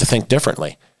somebody's right to think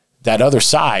differently. That other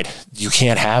side, you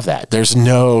can't have that. There's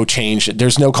no change.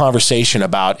 There's no conversation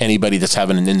about anybody that's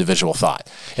having an individual thought.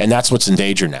 And that's what's in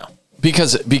danger now.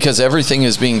 Because everything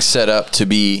is being set up to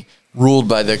be ruled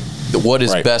by what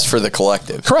is best for the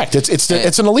collective. Correct.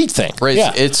 It's an elite thing. Right.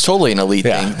 Yeah. It's totally an elite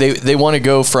thing. They want to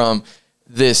go from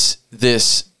this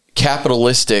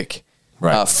capitalistic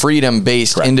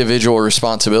freedom-based individual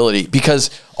responsibility,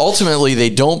 because ultimately they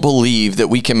don't believe that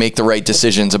we can make the right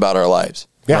decisions about our lives.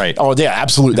 Yeah. Right. Oh, yeah,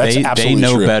 absolutely. That's absolutely They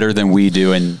know true. better than we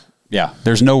do. And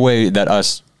there's no way that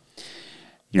us,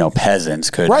 peasants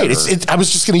could. Right. I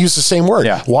was just going to use the same word.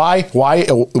 Yeah. Why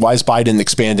is Biden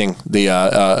expanding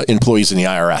the employees in the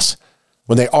IRS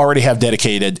when they already have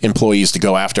dedicated employees to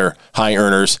go after high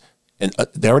earners? And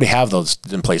they already have those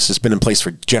in place. It's been in place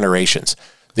for generations.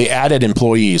 The added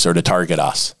employees are to target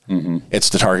us. Mm-hmm. It's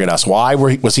to target us. Why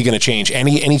was he going to change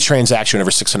any transaction over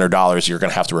 $600? You're going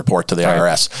to have to report to the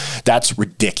IRS. That's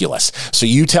ridiculous. So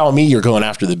you tell me you're going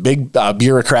after the big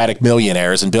bureaucratic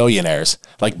millionaires and billionaires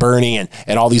like Bernie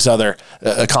and all these other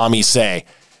commies say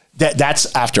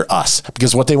that's after us,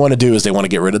 because what they want to do is they want to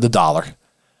get rid of the dollar.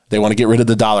 They want to get rid of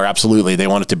the dollar. Absolutely. They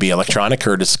want it to be electronic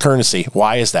currency.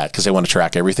 Why is that? Because they want to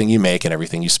track everything you make and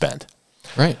everything you spend.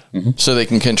 Right. Mm-hmm. So they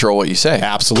can control what you say.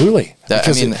 Absolutely.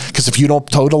 Because if you don't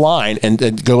toe the line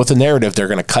and go with the narrative, they're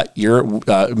going to cut your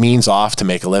means off to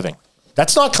make a living.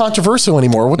 That's not controversial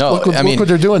anymore. Look what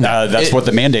they're doing now. That's what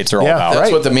the mandates are all about.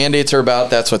 That's what the mandates are about.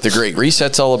 That's what the Great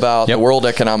Reset's all about. Yep. The World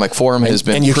Economic Forum has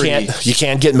been. And you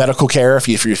can't get medical care if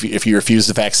you refuse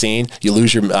the vaccine. You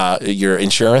lose your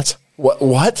insurance.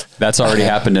 What? That's already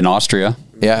happened in Austria.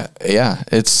 Yeah.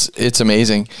 It's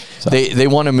amazing. So. They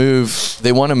want to move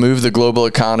the global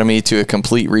economy to a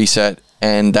complete reset,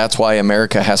 and that's why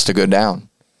America has to go down.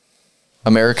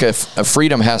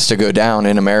 Freedom has to go down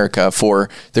in America for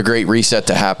the Great Reset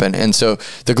to happen. And so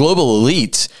the global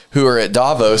elites who are at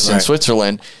Davos in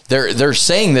Switzerland, they're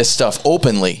saying this stuff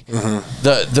openly.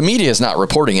 Mm-hmm. The media is not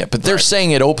reporting it, but they're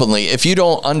saying it openly. If you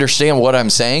don't understand what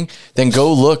I'm saying, then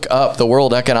go look up the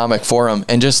World Economic Forum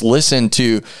and just listen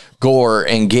to Gore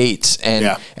and Gates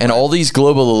and all these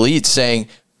global elites saying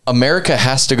America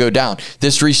has to go down.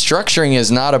 This restructuring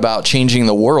is not about changing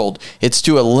the world. It's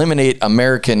to eliminate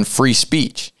American free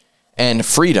speech and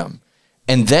freedom.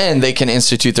 And then they can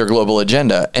institute their global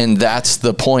agenda. And that's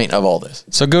the point of all this.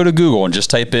 So go to Google and just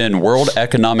type in World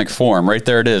Economic Forum. Right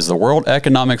there it is. The World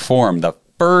Economic Forum. The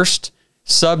first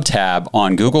sub-tab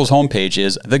on Google's homepage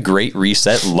is the Great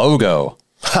Reset logo.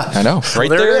 I know. Right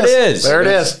there it is. There it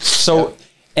is. So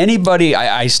anybody,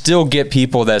 I still get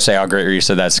people that say, Great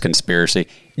Reset, that's conspiracy.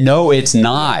 No, it's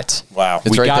not. Wow.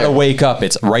 We got to wake up.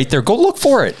 It's right there. Go look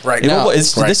for it. Right now.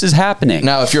 This is happening.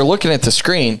 Now, if you're looking at the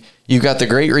screen, you've got the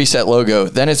Great Reset logo.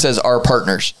 Then it says our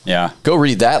partners. Yeah. Go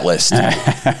read that list.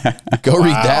 Go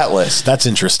read that list. That's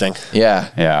interesting.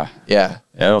 Yeah.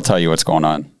 It'll tell you what's going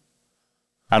on.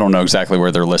 I don't know exactly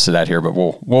where they're listed at here, but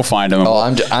we'll find them.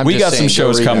 We got some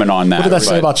shows coming on that. What did I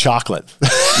say about chocolate?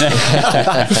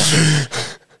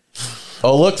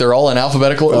 Oh, look, they're all in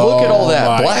alphabetical. Look at all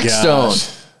that.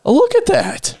 Blackstone. Oh, look at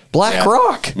that.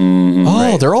 BlackRock.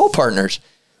 Mm-hmm. They're all partners.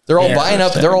 They're all buying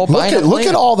up. They're all buying up. Look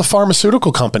at all the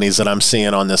pharmaceutical companies that I'm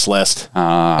seeing on this list.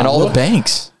 And all the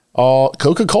banks.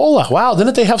 Coca-Cola. Wow.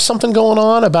 Didn't they have something going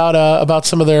on about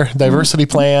some of their diversity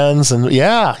plans? And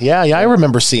I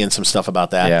remember seeing some stuff about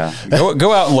that. Yeah.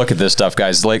 Go out and look at this stuff,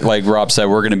 guys. Like Rob said,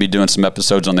 we're going to be doing some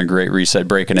episodes on the Great Reset,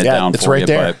 breaking it down it's for right you.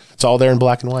 There. It's all there in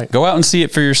black and white. Go out and see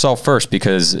it for yourself first,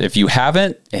 because if you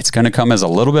haven't, it's going to come as a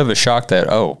little bit of a shock that,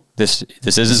 this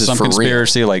isn't some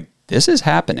conspiracy. Real. Like, this is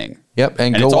happening. Yep,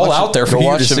 and it's all out there for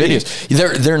you to see.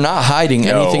 Videos. They're not hiding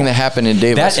anything that happened in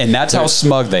Davos. That's how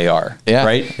smug they are,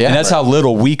 right? Yeah, and that's how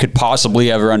little we could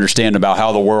possibly ever understand about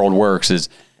how the world works. Is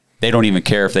they don't even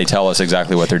care if they tell us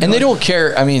exactly what they're doing. And they don't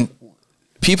care. I mean,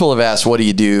 people have asked, what do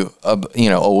you do?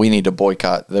 We need to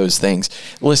boycott those things.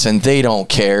 Listen, they don't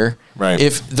care. Right.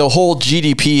 If the whole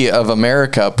GDP of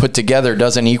America put together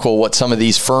doesn't equal what some of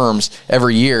these firms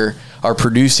every year are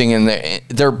producing, and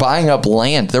they're buying up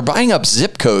land. They're buying up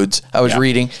zip codes. I was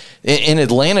reading in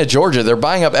Atlanta, Georgia, they're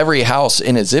buying up every house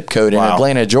in a zip code in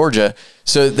Atlanta, Georgia.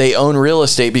 So they own real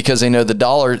estate because they know the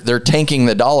dollar, they're tanking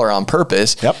the dollar on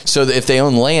purpose. So that if they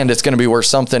own land, it's going to be worth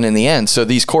something in the end. So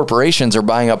these corporations are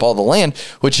buying up all the land,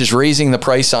 which is raising the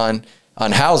price on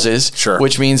houses,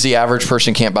 which means the average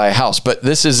person can't buy a house. But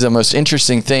this is the most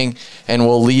interesting thing, and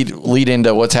will lead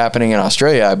into what's happening in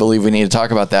Australia. I believe we need to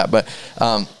talk about that. But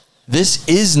this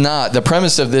is not, the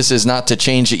premise of this is not to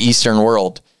change the Eastern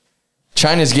world.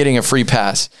 China's getting a free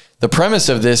pass. The premise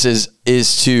of this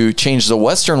is to change the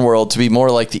Western world to be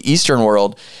more like the Eastern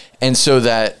world, and so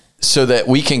that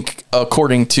we can,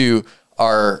 according to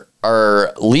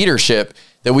our leadership,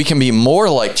 that we can be more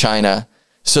like China,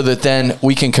 so that then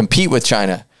we can compete with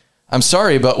China. I'm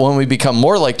sorry, but when we become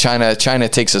more like China, China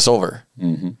takes us over.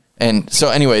 Mm-hmm. And so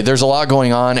anyway, there's a lot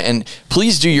going on, and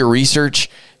please do your research.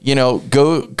 You know,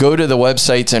 go to the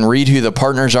websites and read who the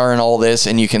partners are in all this,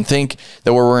 and you can think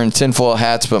that we're wearing tinfoil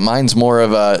hats, but mine's more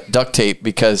of a duct tape,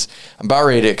 because I'm about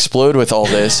ready to explode with all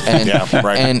this.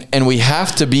 And and we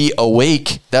have to be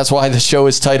awake. That's why the show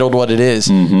is titled what it is.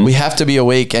 Mm-hmm. We have to be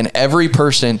awake, and every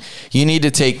person, you need to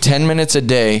take 10 minutes a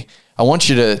day. I want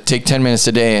you to take 10 minutes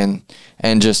a day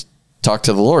and just talk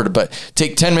to the Lord, but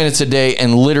take 10 minutes a day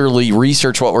and literally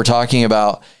research what we're talking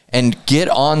about and get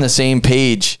on the same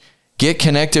page. Get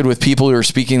connected with people who are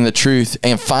speaking the truth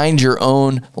and find your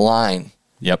own line.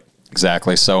 Yep,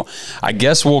 exactly. So I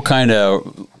guess we'll kind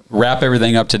of wrap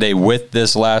everything up today with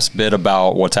this last bit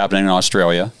about what's happening in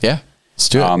Australia. Yeah, let's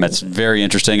do it. It's very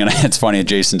interesting. And it's funny,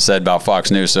 Jason said about Fox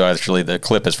News. So actually the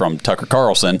clip is from Tucker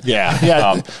Carlson.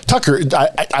 Yeah. Tucker,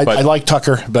 I like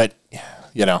Tucker, but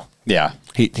you know,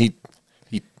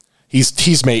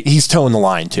 he's towing the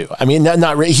line too. I mean,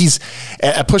 not really. He's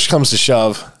a push comes to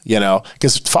shove, you know,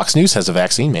 because Fox News has a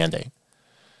vaccine mandate,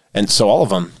 and so all of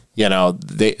them, you know,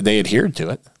 they adhered to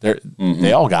it.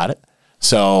 They all got it.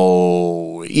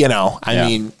 So you know, I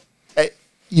mean,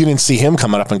 you didn't see him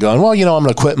coming up and going, well, you know, I'm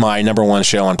going to quit my number one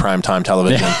show on primetime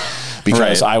television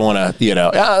because I want to, you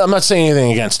know. I'm not saying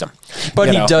anything against him, but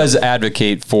he does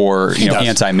advocate for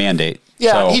anti-mandate.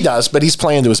 Yeah, so. He does, but he's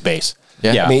playing to his base.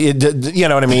 Yeah. I mean, you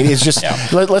know what I mean? It's just,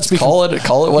 let's be, call it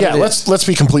what it is. Let's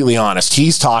be completely honest.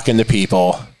 He's talking to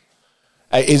people.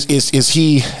 Is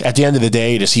he, at the end of the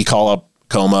day, does he call up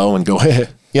Como and go,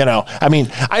 you know, I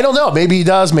mean, I don't know. Maybe he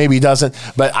does, maybe he doesn't,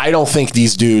 but I don't think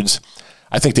these dudes,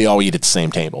 I think they all eat at the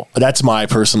same table. That's my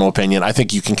personal opinion. I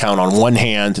think you can count on one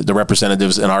hand the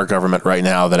representatives in our government right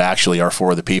now that actually are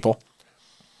for the people.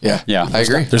 Yeah, I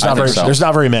agree. There's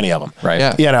not very many of them, right?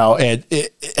 Yeah. You know,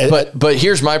 but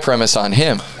here's my premise on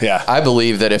him. Yeah, I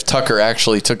believe that if Tucker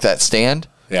actually took that stand,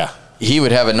 he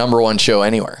would have a number one show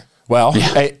anywhere. Well,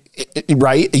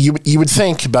 right? You would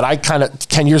think, but I kind of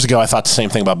 10 years ago I thought the same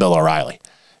thing about Bill O'Reilly,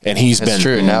 and That's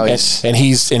true. Now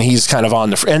he's kind of on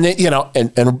the and you know,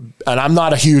 and I'm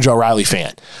not a huge O'Reilly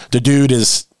fan. The dude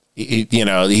is. You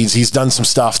know, he's done some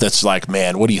stuff that's like,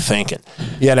 man, what are you thinking?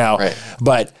 You know,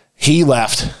 but he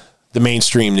left the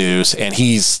mainstream news, and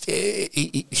he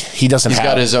doesn't. He's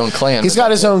got his own clan. He's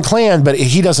got his own clan, but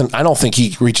he doesn't. I don't think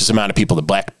he reaches the amount of people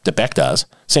that Beck does.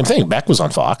 Same thing. Beck was on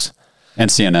Fox and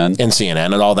CNN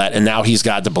and all that, and now he's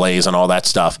got the Blaze and all that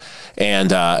stuff.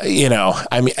 And you know,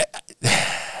 I mean,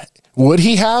 would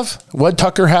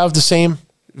Tucker have the same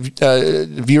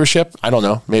viewership? I don't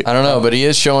know. Maybe. I don't know, but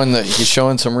he's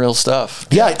showing some real stuff.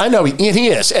 Yeah, I know he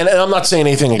is, and I'm not saying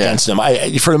anything against him.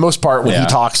 For the most part, when he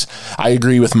talks, I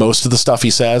agree with most of the stuff he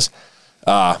says.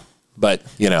 But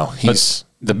you know, he's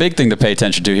the big thing to pay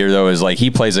attention to here, though, is like he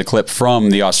plays a clip from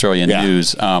the Australian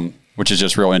news, which is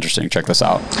just real interesting. Check this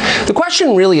out. The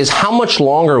question really is, how much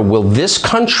longer will this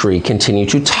country continue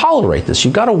to tolerate this?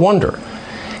 You've got to wonder.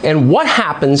 And what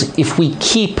happens if we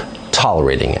keep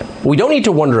tolerating it? We don't need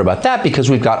to wonder about that because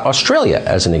we've got Australia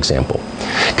as an example.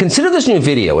 Consider this new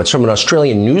video. It's from an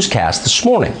Australian newscast this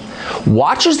morning.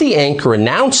 Watch as the anchor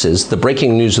announces the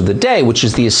breaking news of the day, which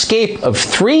is the escape of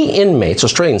 3 inmates,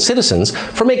 Australian citizens,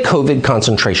 from a COVID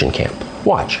concentration camp.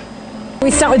 Watch. We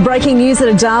start with breaking news out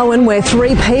of Darwin, where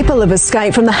 3 people have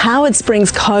escaped from the Howard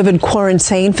Springs COVID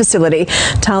quarantine facility.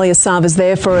 Talia Sava's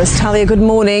there for us. Talia, good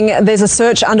morning. There's a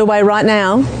search underway right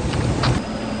now.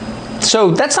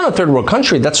 So that's not a third world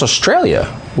country, that's Australia,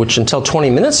 which until 20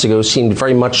 minutes ago seemed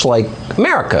very much like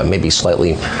America, maybe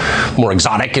slightly more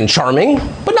exotic and charming,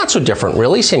 but not so different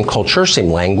really. Same culture, same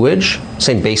language,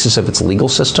 same basis of its legal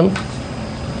system.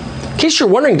 In case you're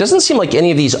wondering, it doesn't seem like any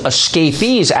of these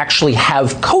escapees actually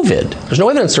have COVID. There's no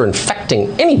evidence they're infecting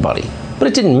anybody, but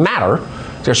it didn't matter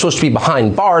They're supposed to be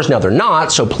behind bars. Now they're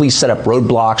not, so police set up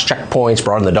roadblocks, checkpoints,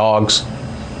 brought in the dogs.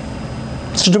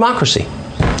 It's a democracy.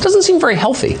 It doesn't seem very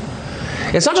healthy.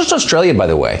 It's not just Australia, by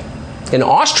the way. In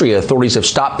Austria, authorities have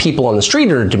stopped people on the street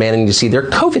and are demanding to see their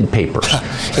COVID papers.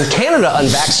 In Canada,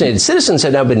 unvaccinated citizens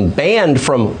have now been banned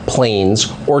from planes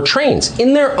or trains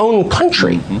in their own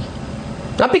country.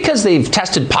 Not because they've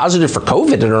tested positive for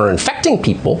COVID and are infecting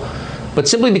people, but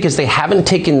simply because they haven't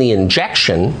taken the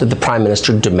injection that the Prime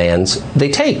Minister demands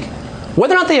they take.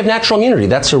 Whether or not they have natural immunity,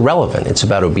 that's irrelevant. It's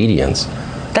about obedience.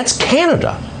 That's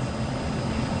Canada.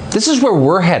 This is where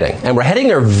we're heading, and we're heading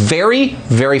there very,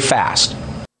 very fast.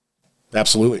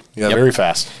 Absolutely. Yeah, very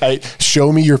fast. Hey,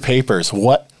 show me your papers.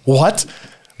 What? Yeah.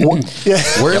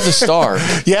 Where's the star?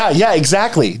 Yeah,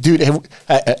 exactly. Dude,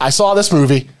 I saw this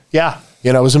movie. Yeah.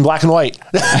 You know, it was in black and white.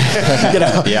 You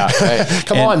know? Yeah.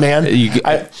 Come on, man.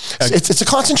 It's a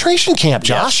concentration camp,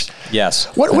 Josh. Yes.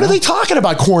 What are they talking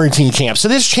about, quarantine camps? So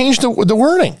they just changed the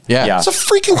wording. Yeah. It's a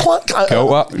freaking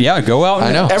go out. Yeah, go out.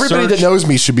 I know. Everybody that knows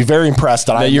me should be very impressed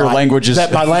that your language is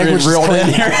my language real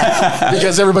in here.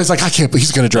 Because everybody's like, I can't believe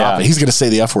he's going to drop it. He's going to say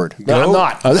the F word. No, I'm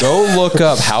not. Go look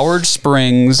up Howard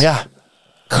Springs. Yeah.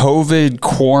 COVID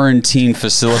quarantine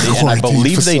facility, and I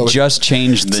believe they just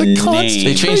changed the name.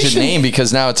 They changed the name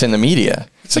because now it's in the media.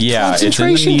 It's in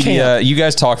the media. Camp. You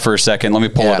guys talk for a second. Let me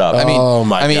pull it up. I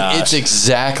mean, it's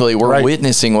exactly we're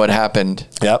witnessing what happened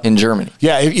in Germany.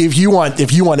 Yeah, if you want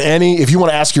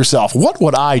to ask yourself, what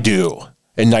would I do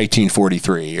in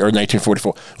 1943 or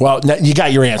 1944? Well, you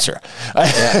got your answer.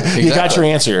 Exactly. You got your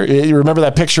answer. You remember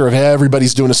that picture of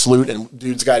everybody's doing a salute and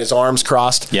dude's got his arms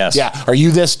crossed? Yes. Yeah. Are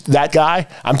you that guy?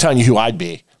 I'm telling you who I'd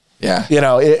be. Yeah. You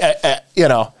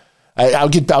know, I'll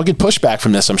get pushback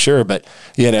from this, I'm sure, but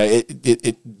you know,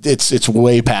 it's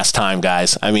way past time,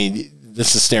 guys. I mean,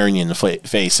 this is staring you in the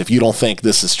face. If you don't think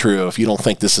this is true, if you don't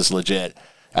think this is legit,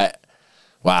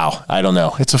 wow, I don't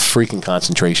know. It's a freaking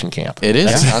concentration camp. It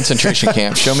is a concentration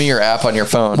camp. Show me your app on your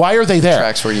phone. Why are they there?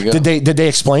 Tracks where you go. Did they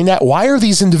explain that? Why are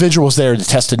these individuals there that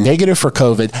tested negative for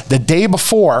COVID the day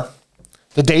before?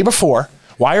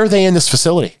 Why are they in this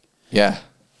facility? Yeah.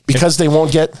 Because they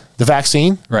won't get the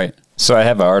vaccine? Right. So I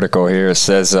have an article here. It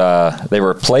says they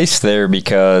were placed there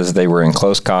because they were in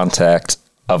close contact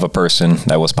of a person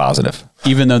that was positive.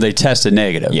 Even though they tested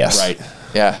negative. Yes. Right.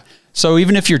 Yeah. So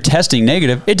even if you're testing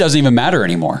negative, it doesn't even matter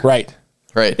anymore. Right.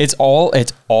 It's all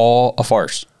a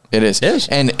farce. It is.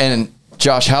 And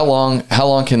Josh, how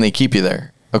long can they keep you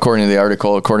there? According to the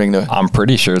article, I'm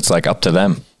pretty sure it's like up to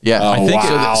them. Yeah. Oh, I think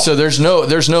wow. so there's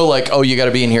no like, oh, you got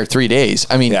to be in here 3 days.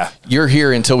 I mean, you're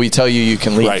here until we tell you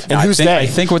can leave. Right. And who's they? I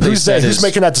think what they said who's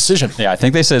making that decision? Yeah, I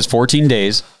think they said it's 14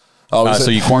 days. Oh, so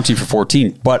you quarantine for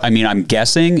 14. But I mean, I'm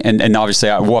guessing, and obviously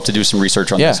we'll have to do some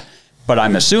research on this. But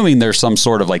I'm assuming there's some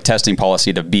sort of like testing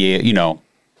policy to be,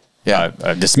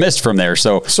 dismissed from there.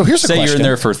 So here's the question. Say you're in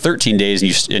there for 13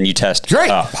 days and you test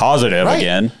positive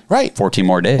again. Right. 14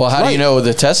 more days. Well, how do you know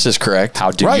the test is correct?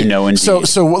 How do you know? Indeed?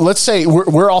 So let's say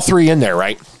we're all three in there,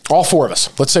 right? All four of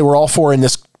us. Let's say we're all four in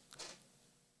this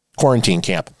quarantine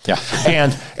camp. Yeah.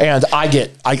 and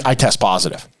I test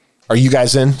positive. Are you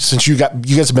guys in? Since you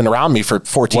guys have been around me for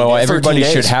 14 days. Well, everybody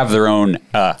should have their own,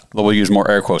 we'll use more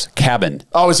air quotes, cabin.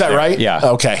 Oh, is that right? Yeah.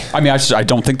 Okay. I mean, I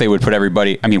don't think they would put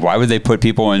everybody, I mean, why would they put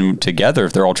people in together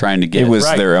if they're all trying to get it? Was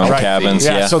their own cabins.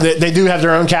 Yeah. So they do have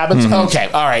their own cabins? Mm-hmm. Okay.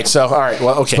 All right.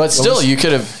 Well, okay. But still, you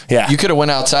could have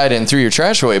went outside and threw your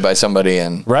trash away by somebody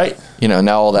and,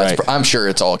 now all that's, I'm sure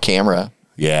it's all camera.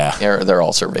 Yeah. They're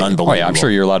all surveyed. Unbelievable. Oh, yeah, I'm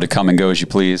sure you're allowed to come and go as you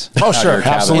please. Oh, sure.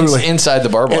 Absolutely. Inside the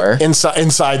barbed wire.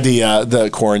 Inside the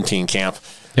quarantine camp.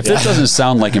 If this doesn't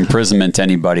sound like imprisonment to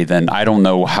anybody, then I don't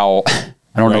know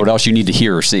what else you need to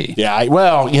hear or see. Yeah.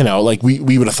 Like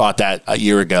we would have thought that a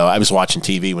year ago. I was watching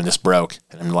TV when this broke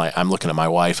and I'm looking at my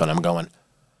wife and I'm going,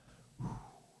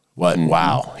 what? Mm-hmm.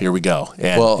 Wow. Here we go.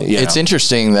 And, it's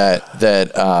interesting that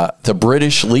the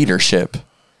British leadership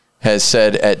has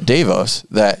said at Davos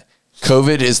that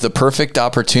COVID is the perfect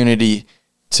opportunity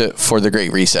for the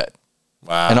Great Reset.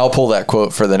 Wow. And I'll pull that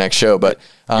quote for the next show, but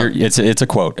it's a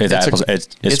quote.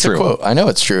 It's true. A quote. I know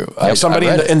it's true. Somebody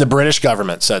in the British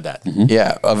government said that. Mm-hmm.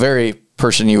 Yeah, a very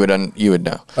person you would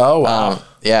know. Oh, wow.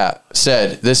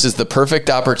 Said this is the perfect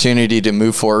opportunity to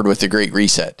move forward with the Great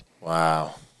Reset.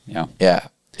 Wow.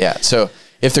 Yeah. So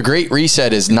if the Great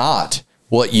Reset is not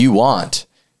what you want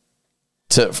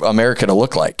to America to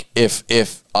look like, if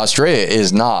Australia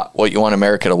is not what you want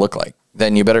America to look like,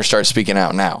 then you better start speaking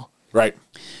out now. Right.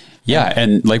 Yeah,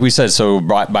 and like we said, so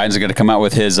Biden's going to come out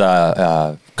with his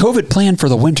COVID plan for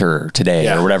the winter today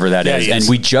or whatever that is. And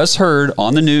we just heard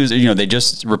on the news, they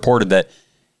just reported that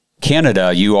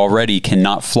Canada, you already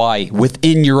cannot fly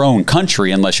within your own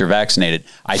country unless you're vaccinated.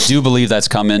 I do believe that's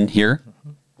coming here,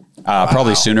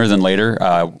 probably sooner than later.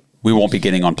 We won't be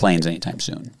getting on planes anytime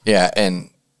soon. Yeah, and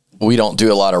we don't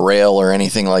do a lot of rail or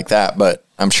anything like that, but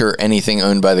I'm sure anything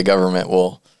owned by the government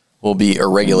will be, or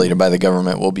regulated by the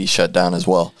government will be shut down as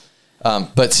well.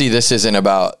 But see, this isn't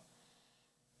about,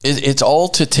 it's all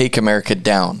to take America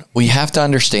down. We have to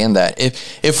understand that.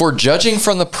 If we're judging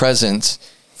from the presence,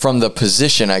 from the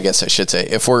position, I guess I should say,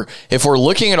 if we're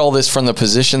looking at all this from the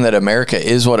position that America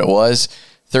is what it was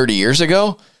 30 years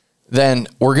ago, then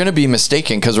we're going to be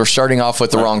mistaken because we're starting off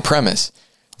with the wrong premise.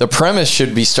 The premise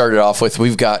should be started off with,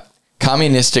 we've got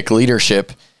communistic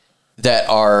leadership that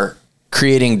are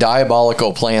creating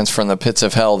diabolical plans from the pits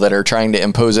of hell that are trying to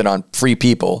impose it on free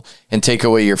people and take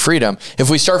away your freedom. If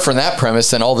we start from that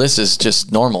premise, then all this is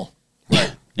just normal.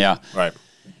 Right. Yeah. Right.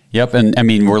 Yep. And I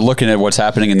mean, we're looking at what's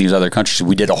happening in these other countries.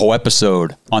 We did a whole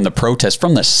episode on the protests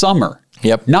from the summer.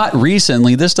 Yep. Not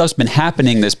recently. This stuff's been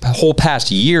happening this whole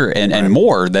past year and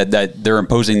more that they're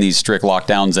imposing these strict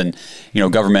lockdowns and,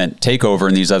 government takeover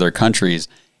in these other countries.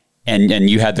 And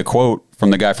you had the quote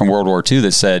from the guy from World War II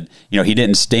that said, he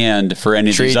didn't stand for any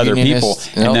of these other people.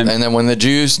 Nope. And then when the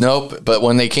Jews, but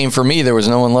when they came for me, there was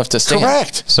no one left to stand.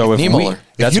 Correct. So if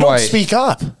you don't speak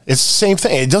up, it's the same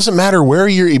thing. It doesn't matter where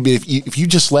if you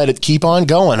just let it keep on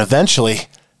going, eventually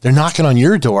they're knocking on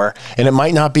your door, and it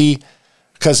might not be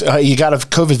because you got a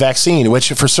COVID vaccine, which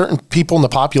for certain people in the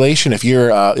population, if you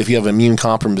have immune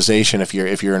compromisation,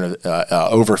 if you're in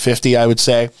over 50, I would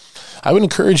say, I would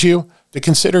encourage you to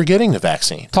consider getting the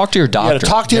vaccine. Talk to your doctor.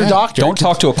 Talk to your doctor. Don't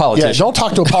talk to a politician. Yeah, don't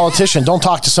talk to a politician. Don't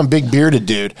talk to some big bearded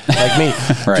dude like me.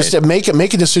 Right. Just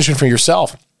make a decision for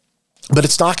yourself. But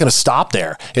it's not going to stop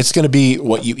there. It's going to be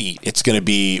what you eat. It's going to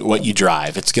be what you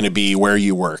drive. It's going to be where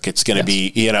you work. It's going to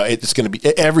be, it's going to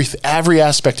be every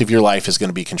aspect of your life is going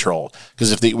to be controlled.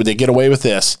 Because if they get away with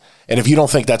this, and if you don't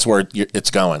think that's where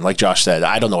it's going, like Josh said,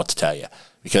 I don't know what to tell you.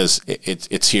 Because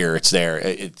it's here, it's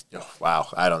there. Wow,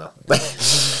 I don't know.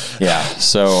 Yeah.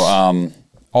 So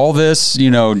all this,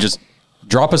 just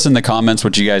drop us in the comments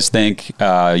what you guys think,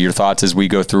 your thoughts as we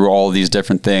go through all of these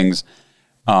different things.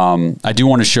 I do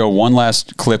want to show one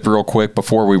last clip real quick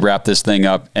before we wrap this thing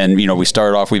up. And, we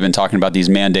started off, we've been talking about these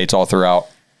mandates all throughout.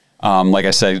 Like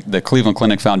I said, the Cleveland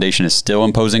Clinic Foundation is still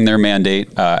imposing their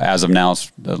mandate as of now,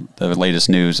 the latest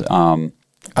news. I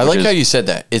like how you said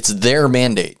that. It's their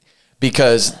mandate.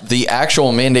 Because the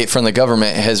actual mandate from the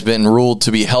government has been ruled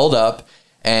to be held up,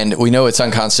 and we know it's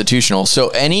unconstitutional. So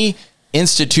any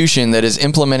institution that is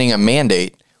implementing a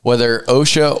mandate, whether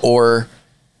OSHA or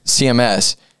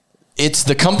CMS, it's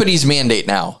the company's mandate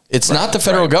now. It's not the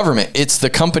federal government. It's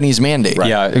the company's mandate. Right.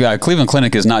 Yeah, Cleveland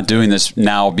Clinic is not doing this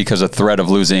now because of threat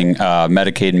of losing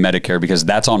Medicaid and Medicare because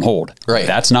that's on hold. Right.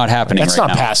 That's not happening That's right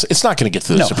not now. pass. It's not going to get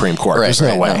to the Supreme Court. Right, There's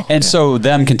no way. no. And so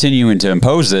them continuing to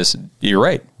impose this, you're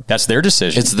right. That's their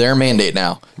decision. It's their mandate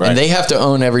now. Right. And they have to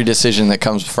own every decision that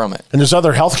comes from it. And there's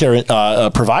other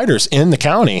healthcare providers in the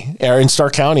county, or in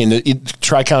Stark County, in the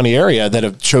Tri-County area, that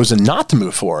have chosen not to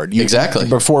move forward. Exactly.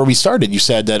 Before we started, you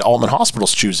said that Altman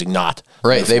Hospital's choosing not to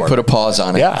Right. move They forward. put a pause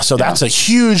on it. Yeah, so that's a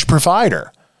huge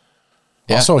provider.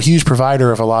 Yeah. Also a huge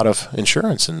provider of a lot of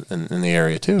insurance in the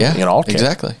area too. Yeah, Allcare.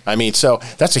 exactly. I mean, so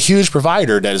that's a huge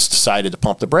provider that has decided to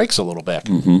pump the brakes a little bit.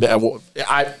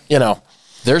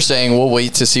 They're saying we'll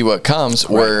wait to see what comes,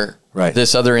 where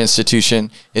this other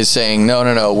institution is saying,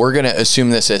 no, we're going to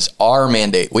assume this as our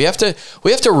mandate. We have to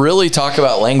really talk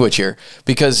about language here,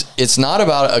 because it's not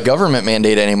about a government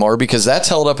mandate anymore, because that's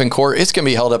held up in court. It's going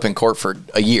to be held up in court for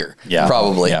a year,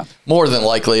 probably. Yeah. More than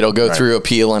likely, it'll go through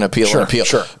appeal and appeal and appeal.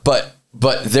 Sure.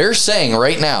 But they're saying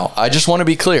right now, I just want to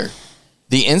be clear,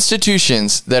 the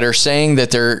institutions that are saying that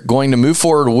they're going to move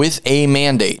forward with a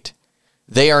mandate,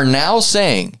 they are now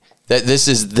saying that this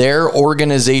is their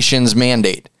organization's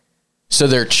mandate. So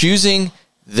they're choosing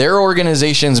their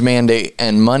organization's mandate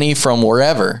and money from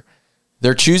wherever.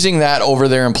 They're choosing that over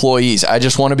their employees. I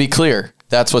just want to be clear.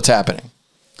 That's what's happening.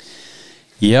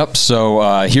 Yep.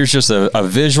 So here's just a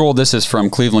visual. This is from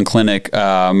Cleveland Clinic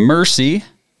Mercy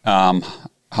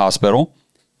Hospital.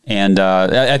 And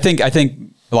I think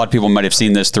a lot of people might have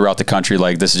seen this throughout the country.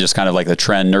 Like, this is just kind of like the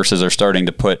trend. Nurses are starting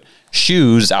to put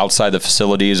shoes outside the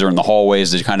facilities or in the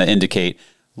hallways to kind of indicate,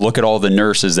 look at all the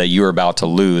nurses that you're about to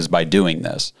lose by doing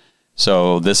this.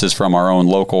 So this is from our own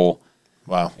local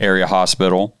area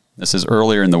hospital. This is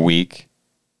earlier in the week.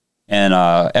 And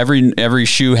every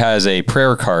shoe has a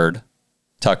prayer card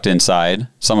tucked inside.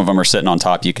 Some of them are sitting on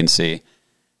top, you can see.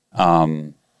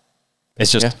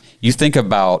 It's just, you think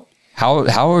about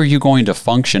how are you going to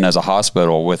function as a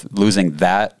hospital with losing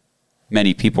that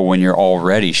many people when you're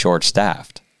already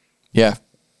short-staffed? Yeah.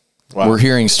 Wow. We're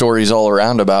hearing stories all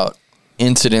around about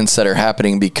incidents that are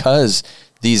happening because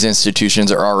these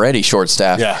institutions are already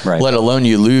short-staffed, Yeah. Right. let alone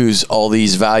you lose all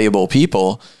these valuable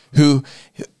people who,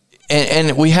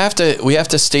 and we have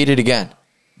to state it again.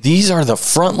 These are the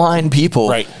frontline people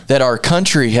Right. that our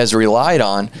country has relied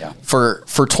on for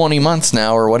 20 months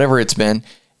now or whatever it's been.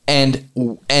 And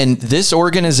this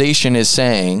organization is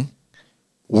saying,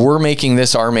 we're making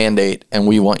this our mandate and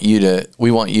we want you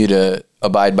to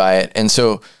abide by it. And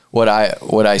so what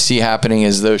I see happening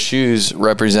is those shoes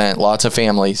represent lots of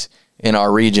families in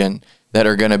our region that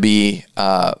are going to be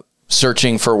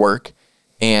searching for work,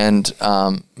 and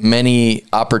many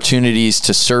opportunities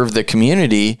to serve the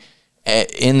community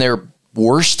in their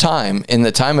worst time, in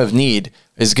the time of need,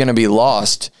 is going to be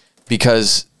lost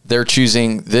because they're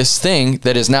choosing this thing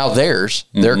that is now theirs.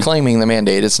 Mm-hmm. They're claiming the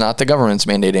mandate. It's not the government's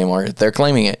mandate anymore. They're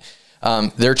claiming it.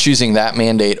 They're choosing that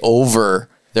mandate over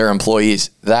their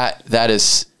employees.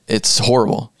 It's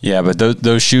horrible. Yeah, but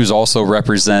those shoes also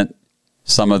represent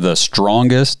some of the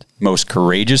strongest, most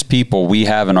courageous people we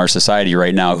have in our society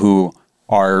right now who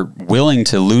are willing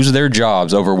to lose their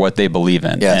jobs over what they believe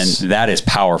in. Yes. And that is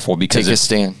powerful because take a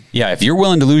stand. Yeah, if you're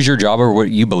willing to lose your job over what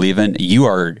you believe in,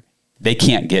 they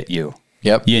can't get you.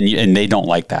 Yep. And they don't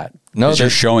like that. No, you're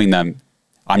showing them,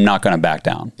 I'm not going to back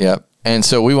down. Yep. And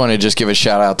so we want to just give a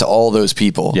shout out to all those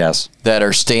people that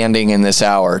are standing in this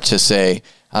hour to say,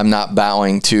 I'm not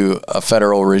bowing to a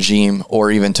federal regime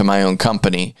or even to my own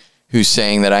company who's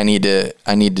saying that I need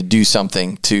to do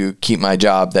something to keep my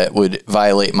job that would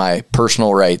violate my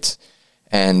personal rights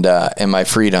and my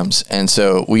freedoms. And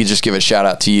so we just give a shout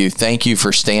out to you. Thank you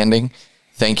for standing.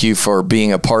 Thank you for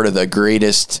being a part of the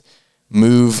greatest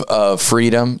move of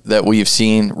freedom that we've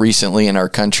seen recently in our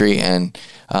country. And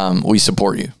we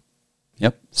support you.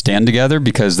 Yep. Stand together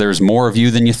because there's more of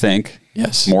you than you think.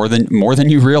 Yes. More than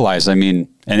you realize. I mean,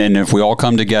 and if we all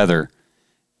come together,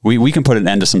 we can put an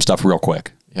end to some stuff real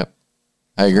quick. Yep.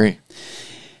 I agree.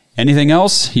 Anything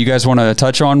else you guys want to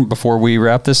touch on before we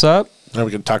wrap this up? Now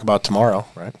we can talk about tomorrow,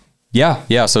 right?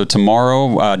 Yeah. So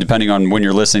tomorrow, depending on when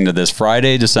you're listening to this,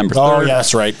 Friday, December 3rd. Oh, yeah,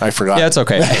 that's right. I forgot. Yeah, it's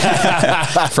okay.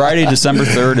 Friday, December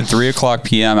 3rd at 3:00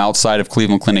 p.m. outside of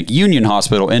Cleveland Clinic Union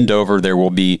Hospital in Dover, there will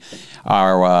be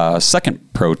our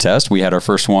second protest. We had our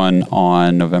first one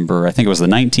on November, I think it was the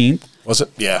 19th. Was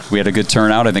it? Yeah. We had a good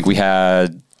turnout. I think we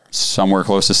had somewhere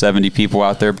close to 70 people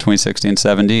out there, between 60 and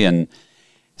 70. And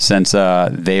since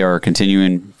they are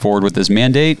continuing forward with this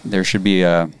mandate, there should be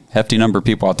a hefty number of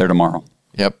people out there tomorrow.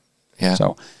 Yep. Yeah.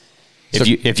 So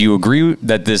if you agree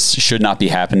that this should not be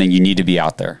happening, you need to be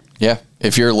out there. Yeah.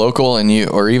 If you're local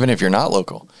or even if you're not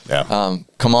local,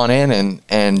 come on in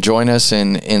and join us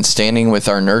in standing with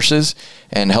our nurses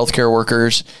and healthcare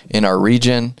workers in our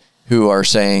region who are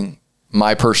saying,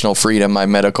 my personal freedom, my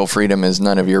medical freedom is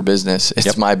none of your business.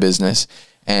 It's my business.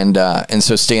 And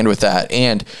so stand with that.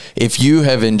 And if you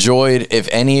have enjoyed, if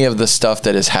any of the stuff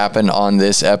that has happened on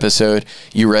this episode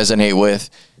you resonate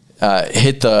with,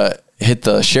 hit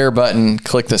the share button,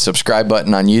 click the subscribe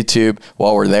button on YouTube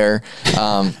while we're there.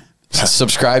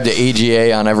 Subscribe to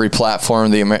AGA on every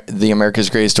platform, the America's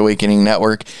Greatest Awakening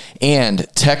Network, and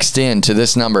text in to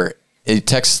this number.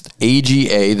 Text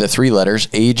AGA, the 3 letters,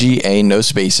 AGA, no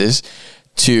spaces,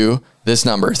 to this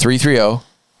number,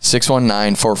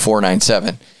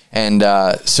 330-619-4497. And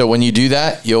so when you do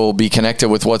that, you'll be connected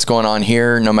with what's going on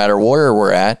here, no matter where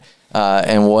we're at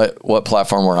and what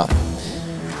platform we're on.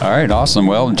 All right, awesome.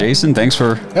 Well, Jason, thanks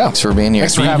for being here.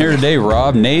 Thanks for being here today.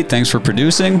 Rob, Nate, thanks for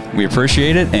producing. We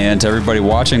appreciate it. And to everybody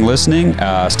watching, listening,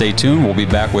 stay tuned. We'll be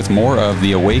back with more of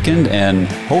The Awakened, and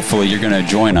hopefully you're going to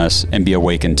join us and be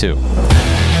awakened too.